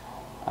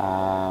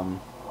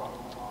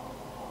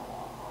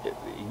 It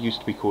used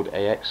to be called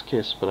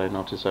AX-KISS, but I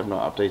notice I've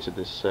not updated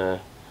this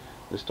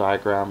this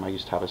diagram. I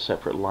used to have a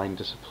separate line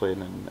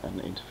discipline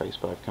and interface,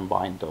 but I've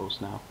combined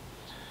those now.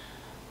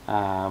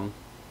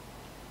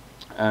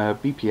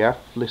 BPF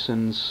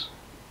listens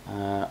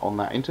on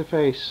that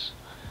interface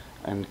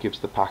and gives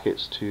the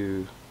packets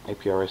to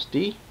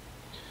APRSD,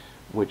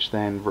 which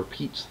then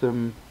repeats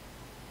them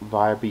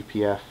via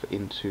BPF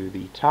into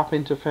the TAP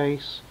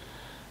interface,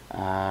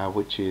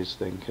 which is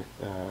then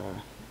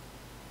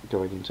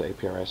going into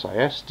APRS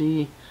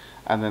ISD,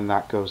 and then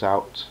that goes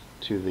out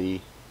to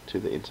the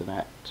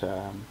internet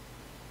to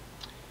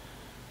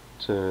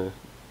the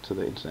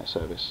internet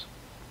service.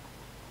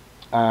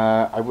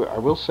 I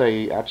will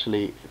say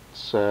actually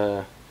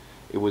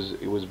it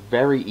was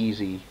very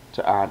easy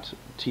to add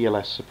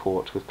TLS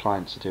support with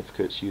client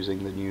certificates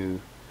using the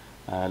new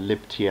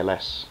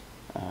libTLS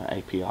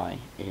API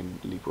in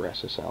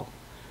LibreSSL.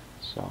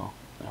 So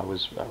I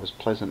was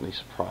pleasantly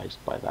surprised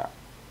by that.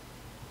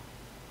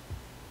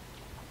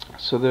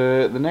 So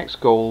the next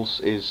goals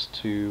is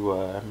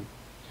to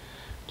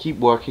keep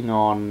working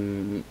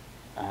on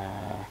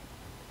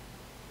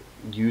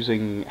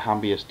using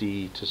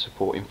HamBSD to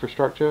support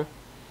infrastructure.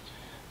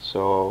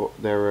 So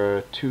there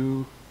are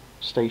 2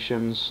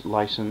 stations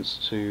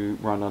licensed to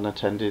run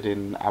unattended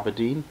in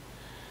Aberdeen.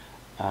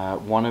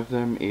 One of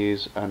them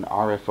is an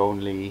RF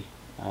only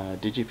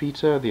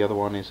digipeater, the other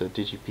one is a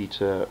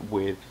digipeater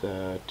with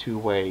a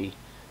 2-way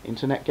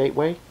internet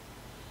gateway,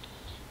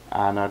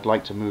 and I'd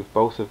like to move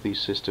both of these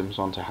systems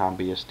onto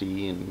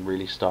HamBSD and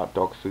really start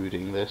dog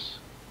fooding this.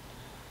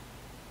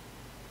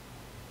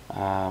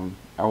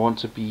 I want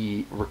to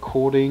be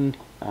recording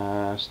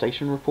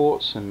station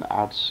reports and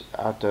add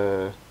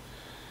a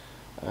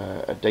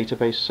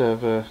database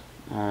server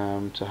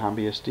to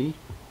HamBSD.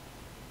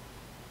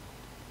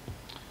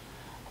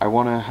 I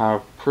want to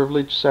have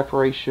privilege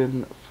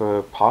separation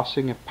for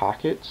passing of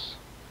packets.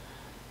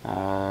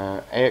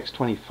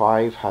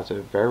 AX25 has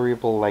a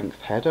variable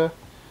length header,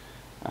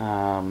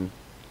 and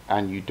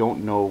you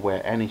don't know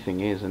where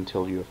anything is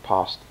until you have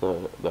passed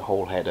the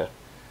whole header,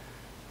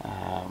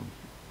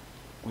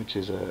 which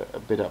is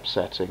a bit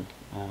upsetting.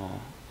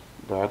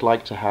 But I'd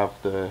like to have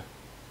the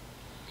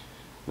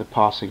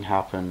passing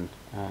happen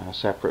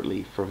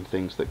separately from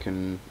things that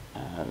can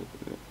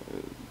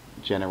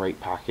generate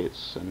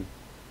packets and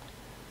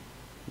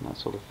that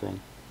sort of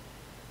thing.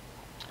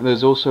 And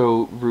there's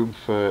also room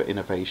for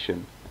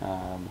innovation.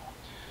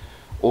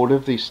 All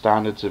of these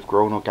standards have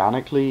grown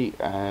organically,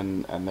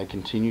 and they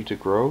continue to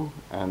grow,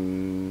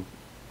 and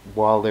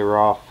while there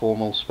are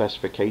formal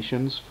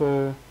specifications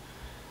for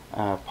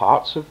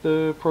parts of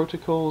the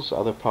protocols,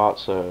 other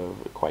parts are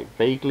quite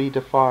vaguely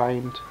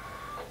defined,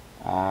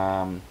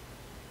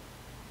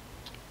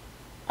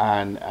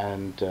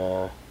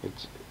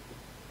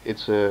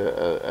 it's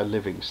a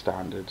living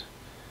standard.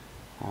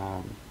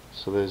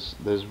 So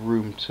there's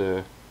room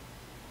to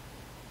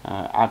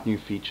add new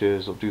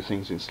features or do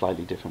things in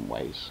slightly different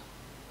ways.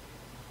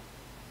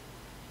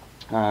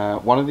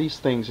 One of these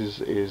things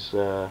is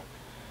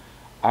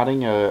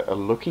adding a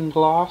looking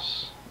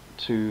glass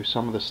to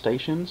some of the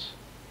stations,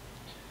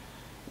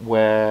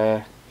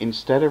 where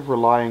instead of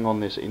relying on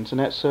this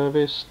internet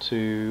service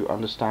to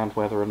understand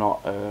whether or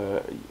not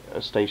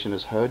a station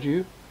has heard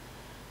you,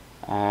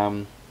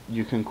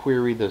 you can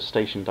query the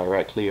station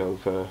directly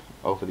over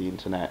the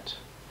internet.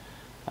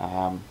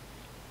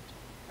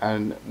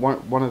 And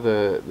one of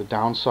the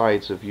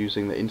downsides of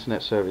using the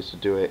internet service to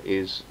do it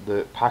is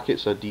the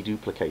packets are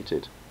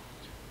deduplicated.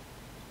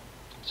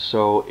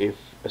 So if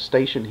a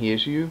station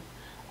hears you,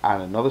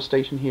 and another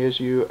station hears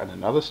you, and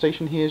another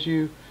station hears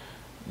you,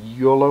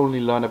 you'll only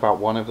learn about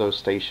one of those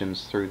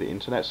stations through the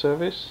internet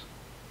service.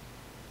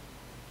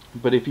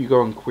 But if you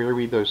go and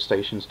query those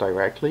stations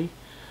directly,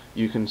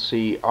 you can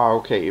see,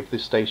 okay, if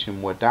this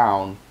station were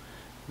down,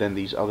 then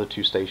these other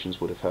two stations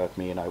would have heard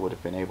me and I would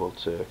have been able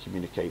to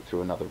communicate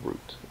through another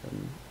route.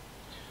 And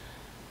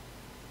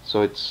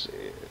so it's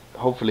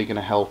hopefully going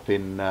to help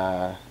in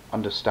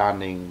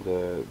understanding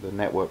the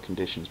network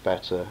conditions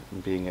better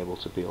and being able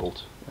to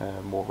build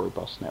more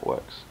robust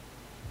networks.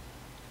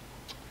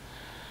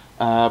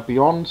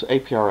 Beyond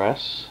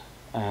APRS,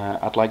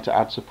 I'd like to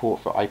add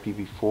support for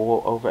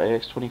IPv4 over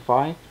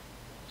AX25.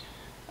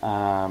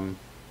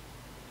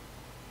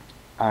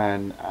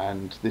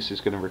 And this is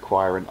going to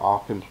require an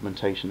ARP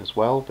implementation as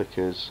well,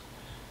 because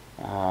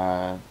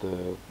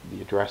the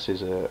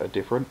addresses are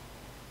different.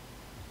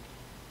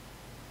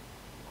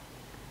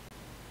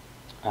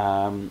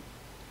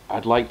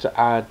 I'd like to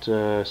add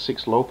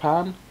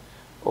 6LoWPAN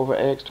over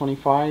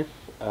AX25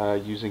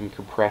 using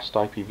compressed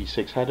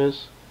IPv6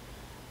 headers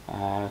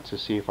to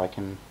see if I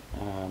can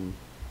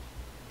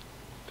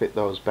fit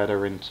those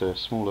better into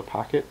smaller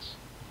packets.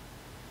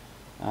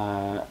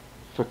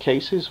 For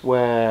cases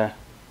where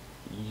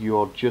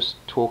you're just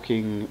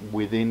talking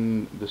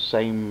within the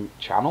same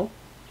channel,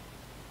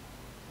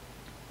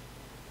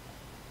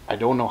 I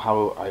don't know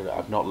how,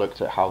 I've not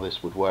looked at how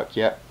this would work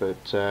yet,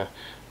 but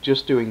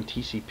just doing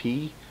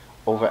TCP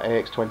over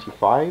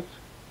AX25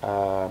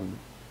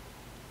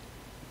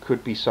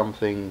 could be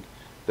something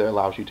that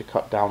allows you to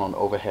cut down on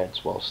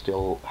overheads while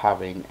still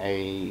having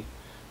a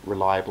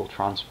reliable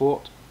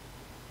transport.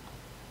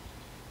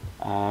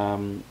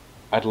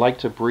 I'd like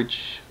to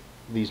bridge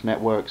these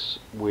networks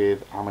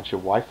with amateur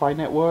Wi-Fi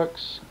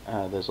networks.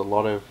 There's a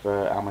lot of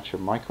amateur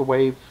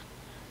microwave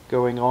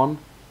going on,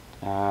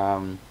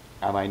 and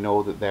I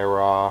know that there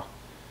are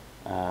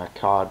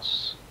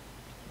cards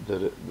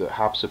that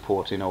have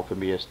support in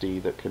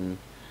OpenBSD that can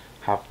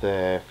have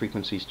their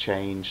frequencies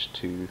changed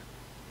to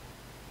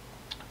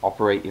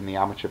operate in the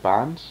amateur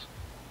bands.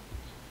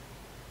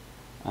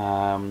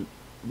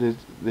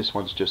 This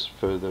one's just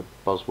for the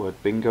buzzword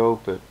bingo,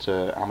 but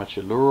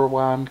amateur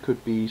LoRaWAN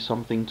could be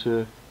something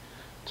to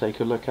take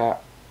a look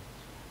at,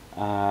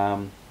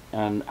 and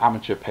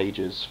amateur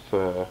pages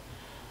for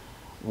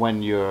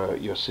when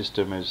your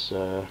system is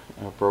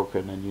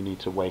broken and you need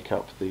to wake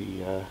up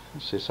the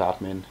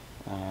sysadmin.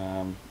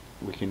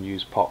 We can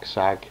use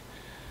POC/SAG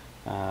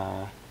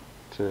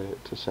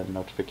to send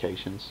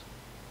notifications,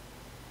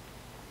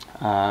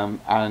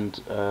 and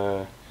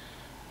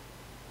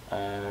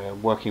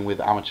working with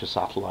amateur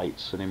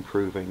satellites and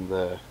improving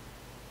the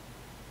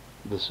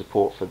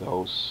support for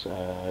those.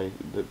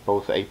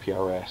 Both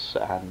APRS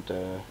and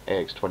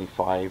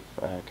AX25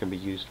 can be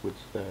used with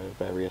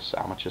various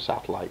amateur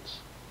satellites.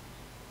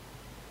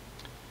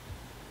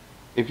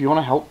 If you want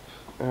to help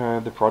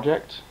the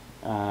project,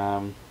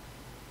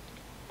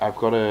 I've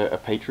got a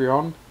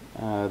Patreon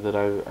that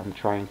I'm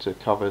trying to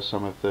cover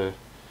some of the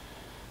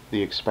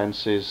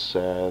expenses.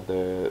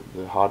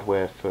 The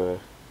hardware for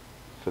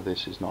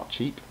this is not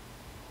cheap.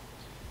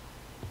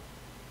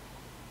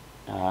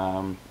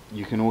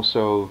 You can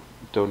also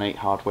donate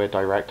hardware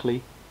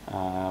directly.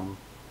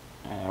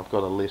 I've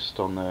got a list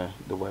on the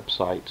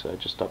website I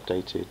just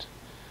updated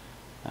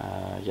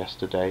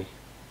yesterday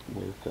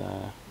with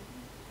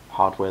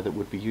hardware that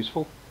would be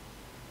useful.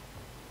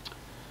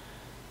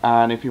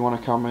 And if you want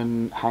to come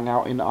and hang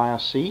out in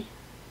IRC,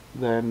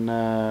 then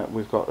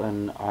we've got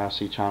an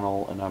IRC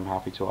channel, and I'm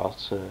happy to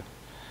answer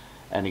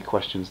any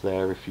questions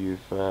there. If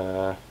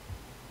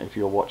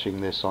you're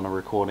watching this on a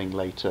recording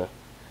later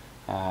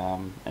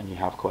and you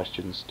have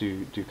questions,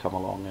 do come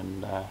along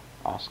and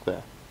ask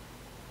there.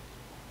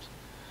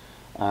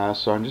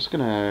 So I'm just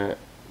going to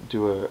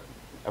do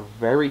a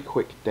very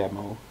quick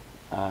demo,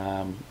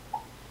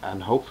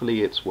 and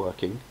hopefully it's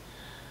working,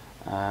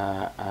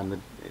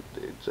 and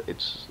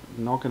it's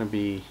not going to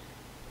be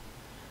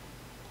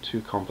too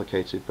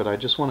complicated, but I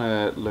just want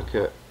to look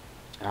at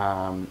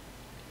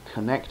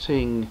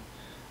connecting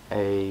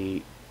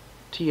a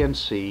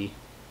TNC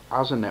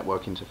as a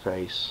network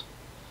interface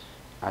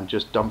and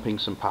just dumping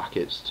some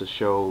packets to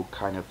show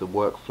kind of the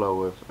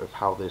workflow of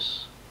how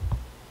this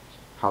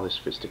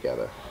fits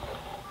together.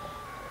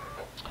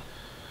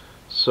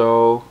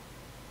 So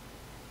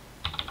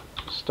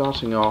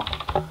starting off,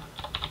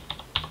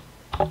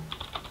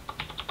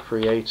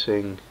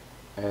 creating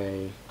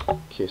a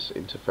KISS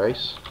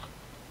interface,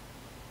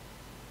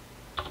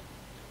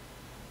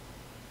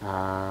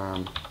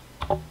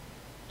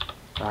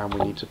 and we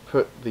need to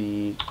put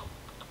the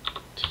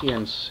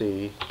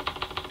TNC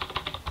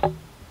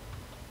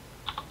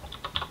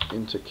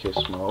into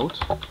KISS mode.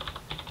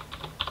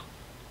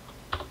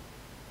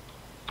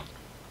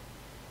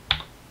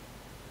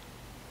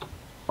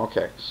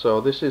 Okay,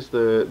 so this is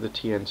the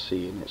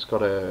TNC, and it's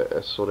got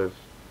a sort of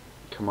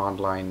command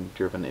line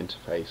driven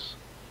interface.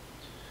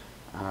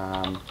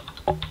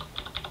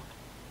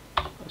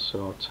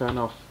 So turn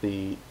off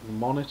the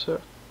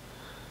monitor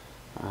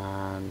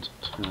and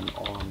turn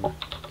on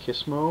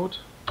KISS mode.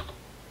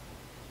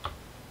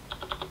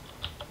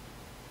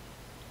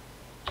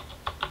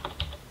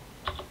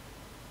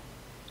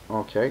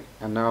 Okay,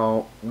 and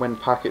now when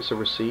packets are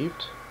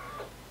received,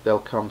 they'll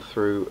come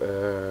through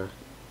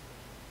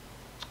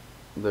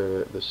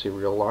the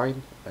serial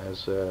line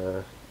as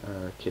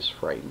KISS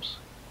frames.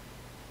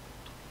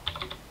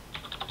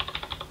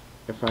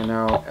 If I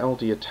now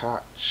LD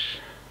attach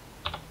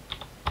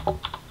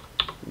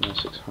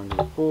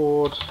 600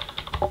 board,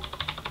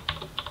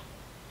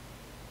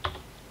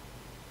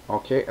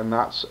 okay, and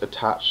that's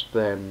attached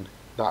then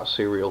that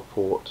serial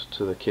port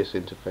to the KISS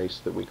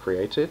interface that we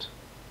created.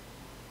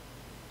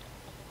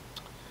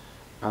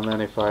 And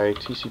then if I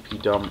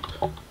TCP dump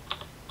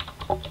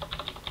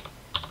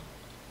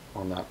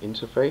on that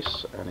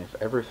interface, and if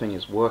everything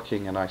is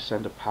working and I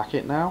send a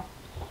packet now,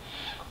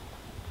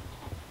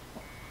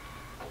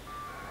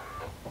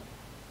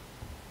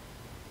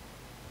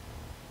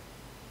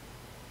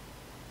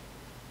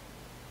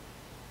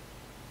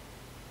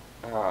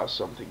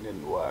 something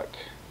didn't work.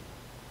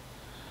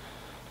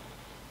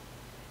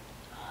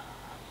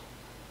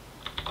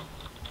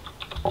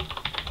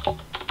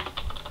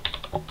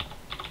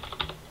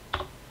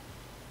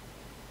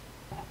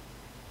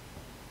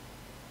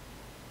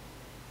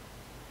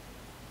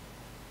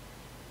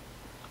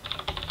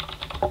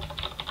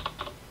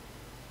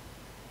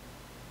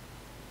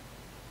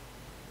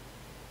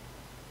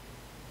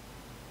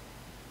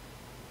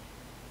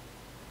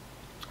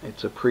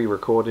 It's a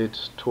pre-recorded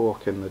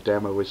talk and the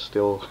demo is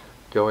still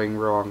going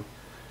wrong.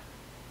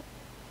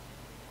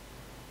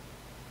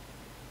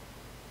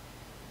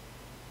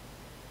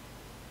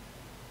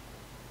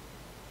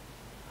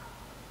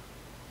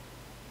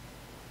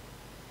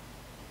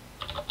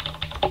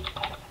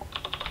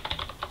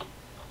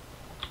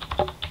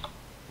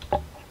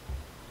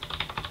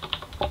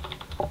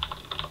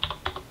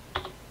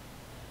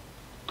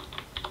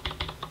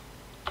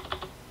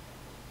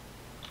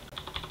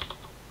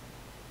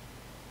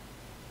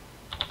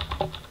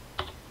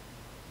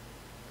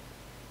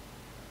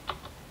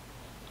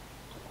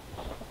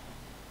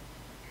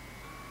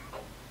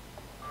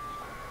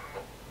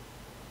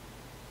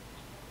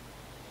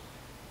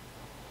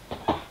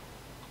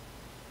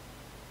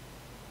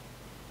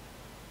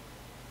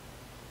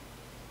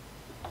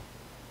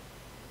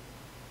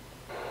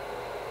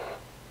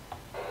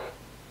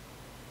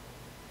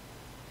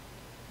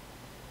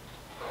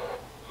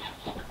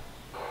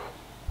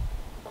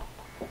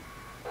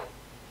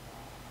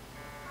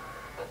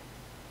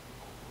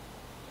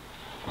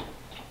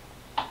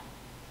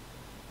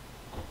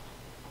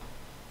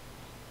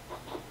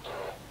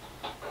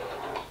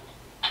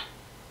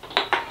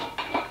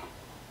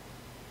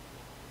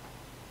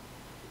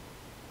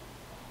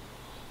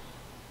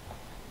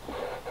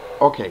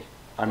 Okay,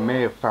 I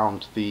may have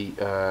found the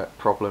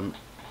problem.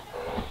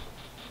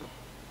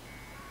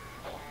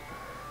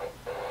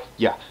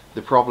 Yeah,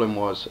 the problem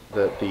was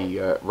that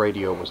the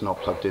radio was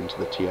not plugged into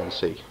the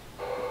TNC.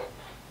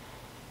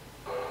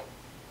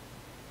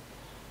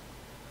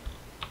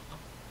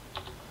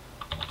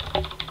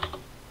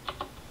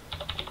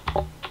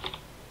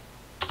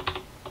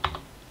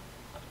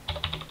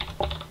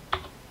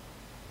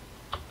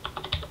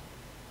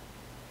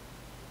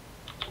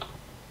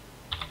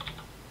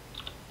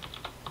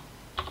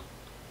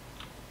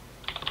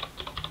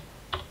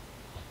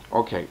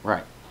 Okay,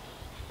 right.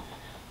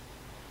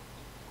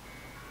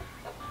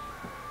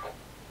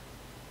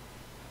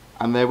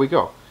 And there we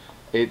go.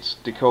 It's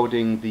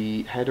decoding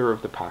the header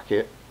of the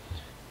packet,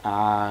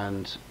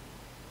 and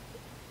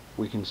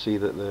we can see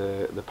that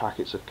the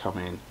packets have come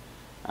in.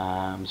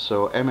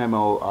 So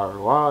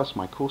MMOROR is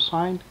my call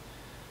sign,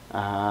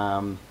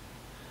 and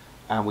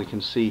we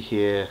can see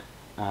here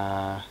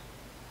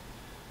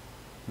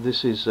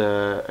this is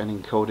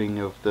an encoding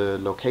of the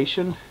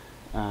location.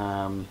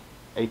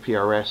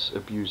 APRS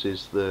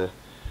abuses the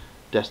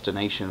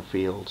destination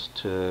field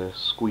to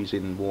squeeze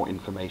in more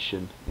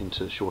information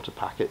into shorter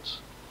packets.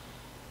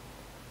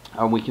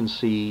 And we can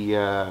see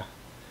MB7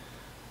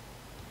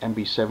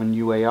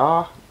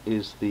 UAR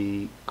is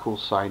the call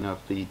sign of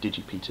the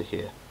digipeater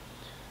here.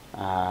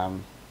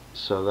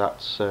 So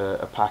that's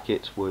a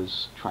packet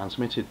was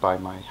transmitted by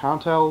my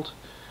handheld,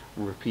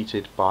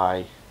 repeated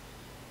by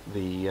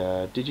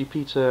the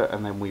digipeater,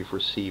 and then we've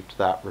received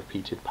that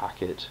repeated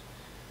packet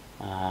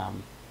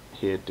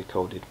here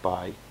decoded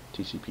by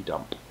TCP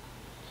dump.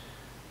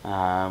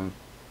 A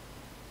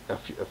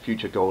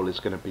future goal is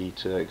going to be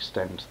to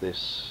extend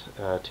this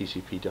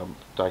TCP dump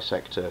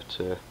dissector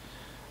to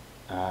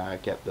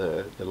get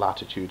the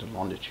latitude and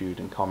longitude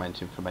and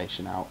comment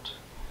information out.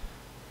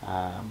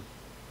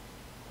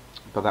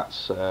 But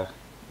that's for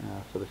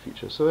the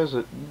future. So there's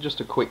just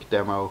a quick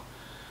demo,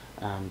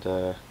 and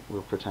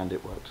we'll pretend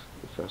it worked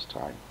the first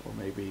time, or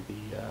maybe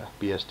the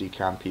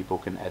BSDCan people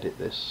can edit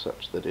this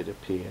such that it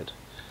appeared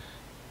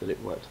that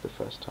it worked the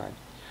first time.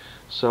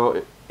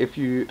 So if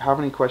you have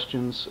any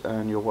questions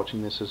and you're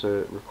watching this as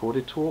a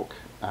recorded talk,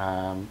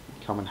 come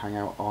and hang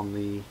out on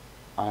the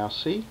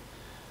IRC.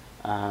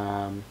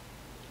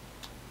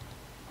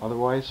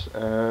 Otherwise,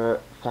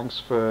 thanks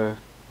for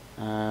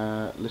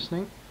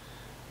listening,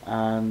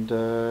 and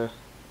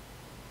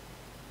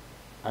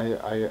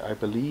I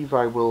believe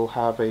I will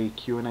have a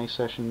Q&A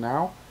session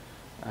now.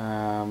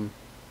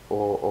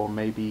 or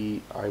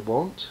maybe I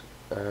won't,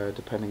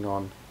 depending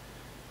on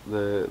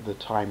the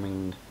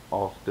timing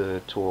of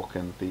the talk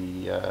and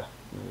the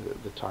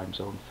time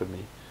zone for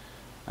me.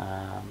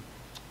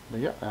 But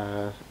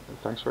yeah,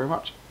 thanks very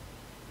much.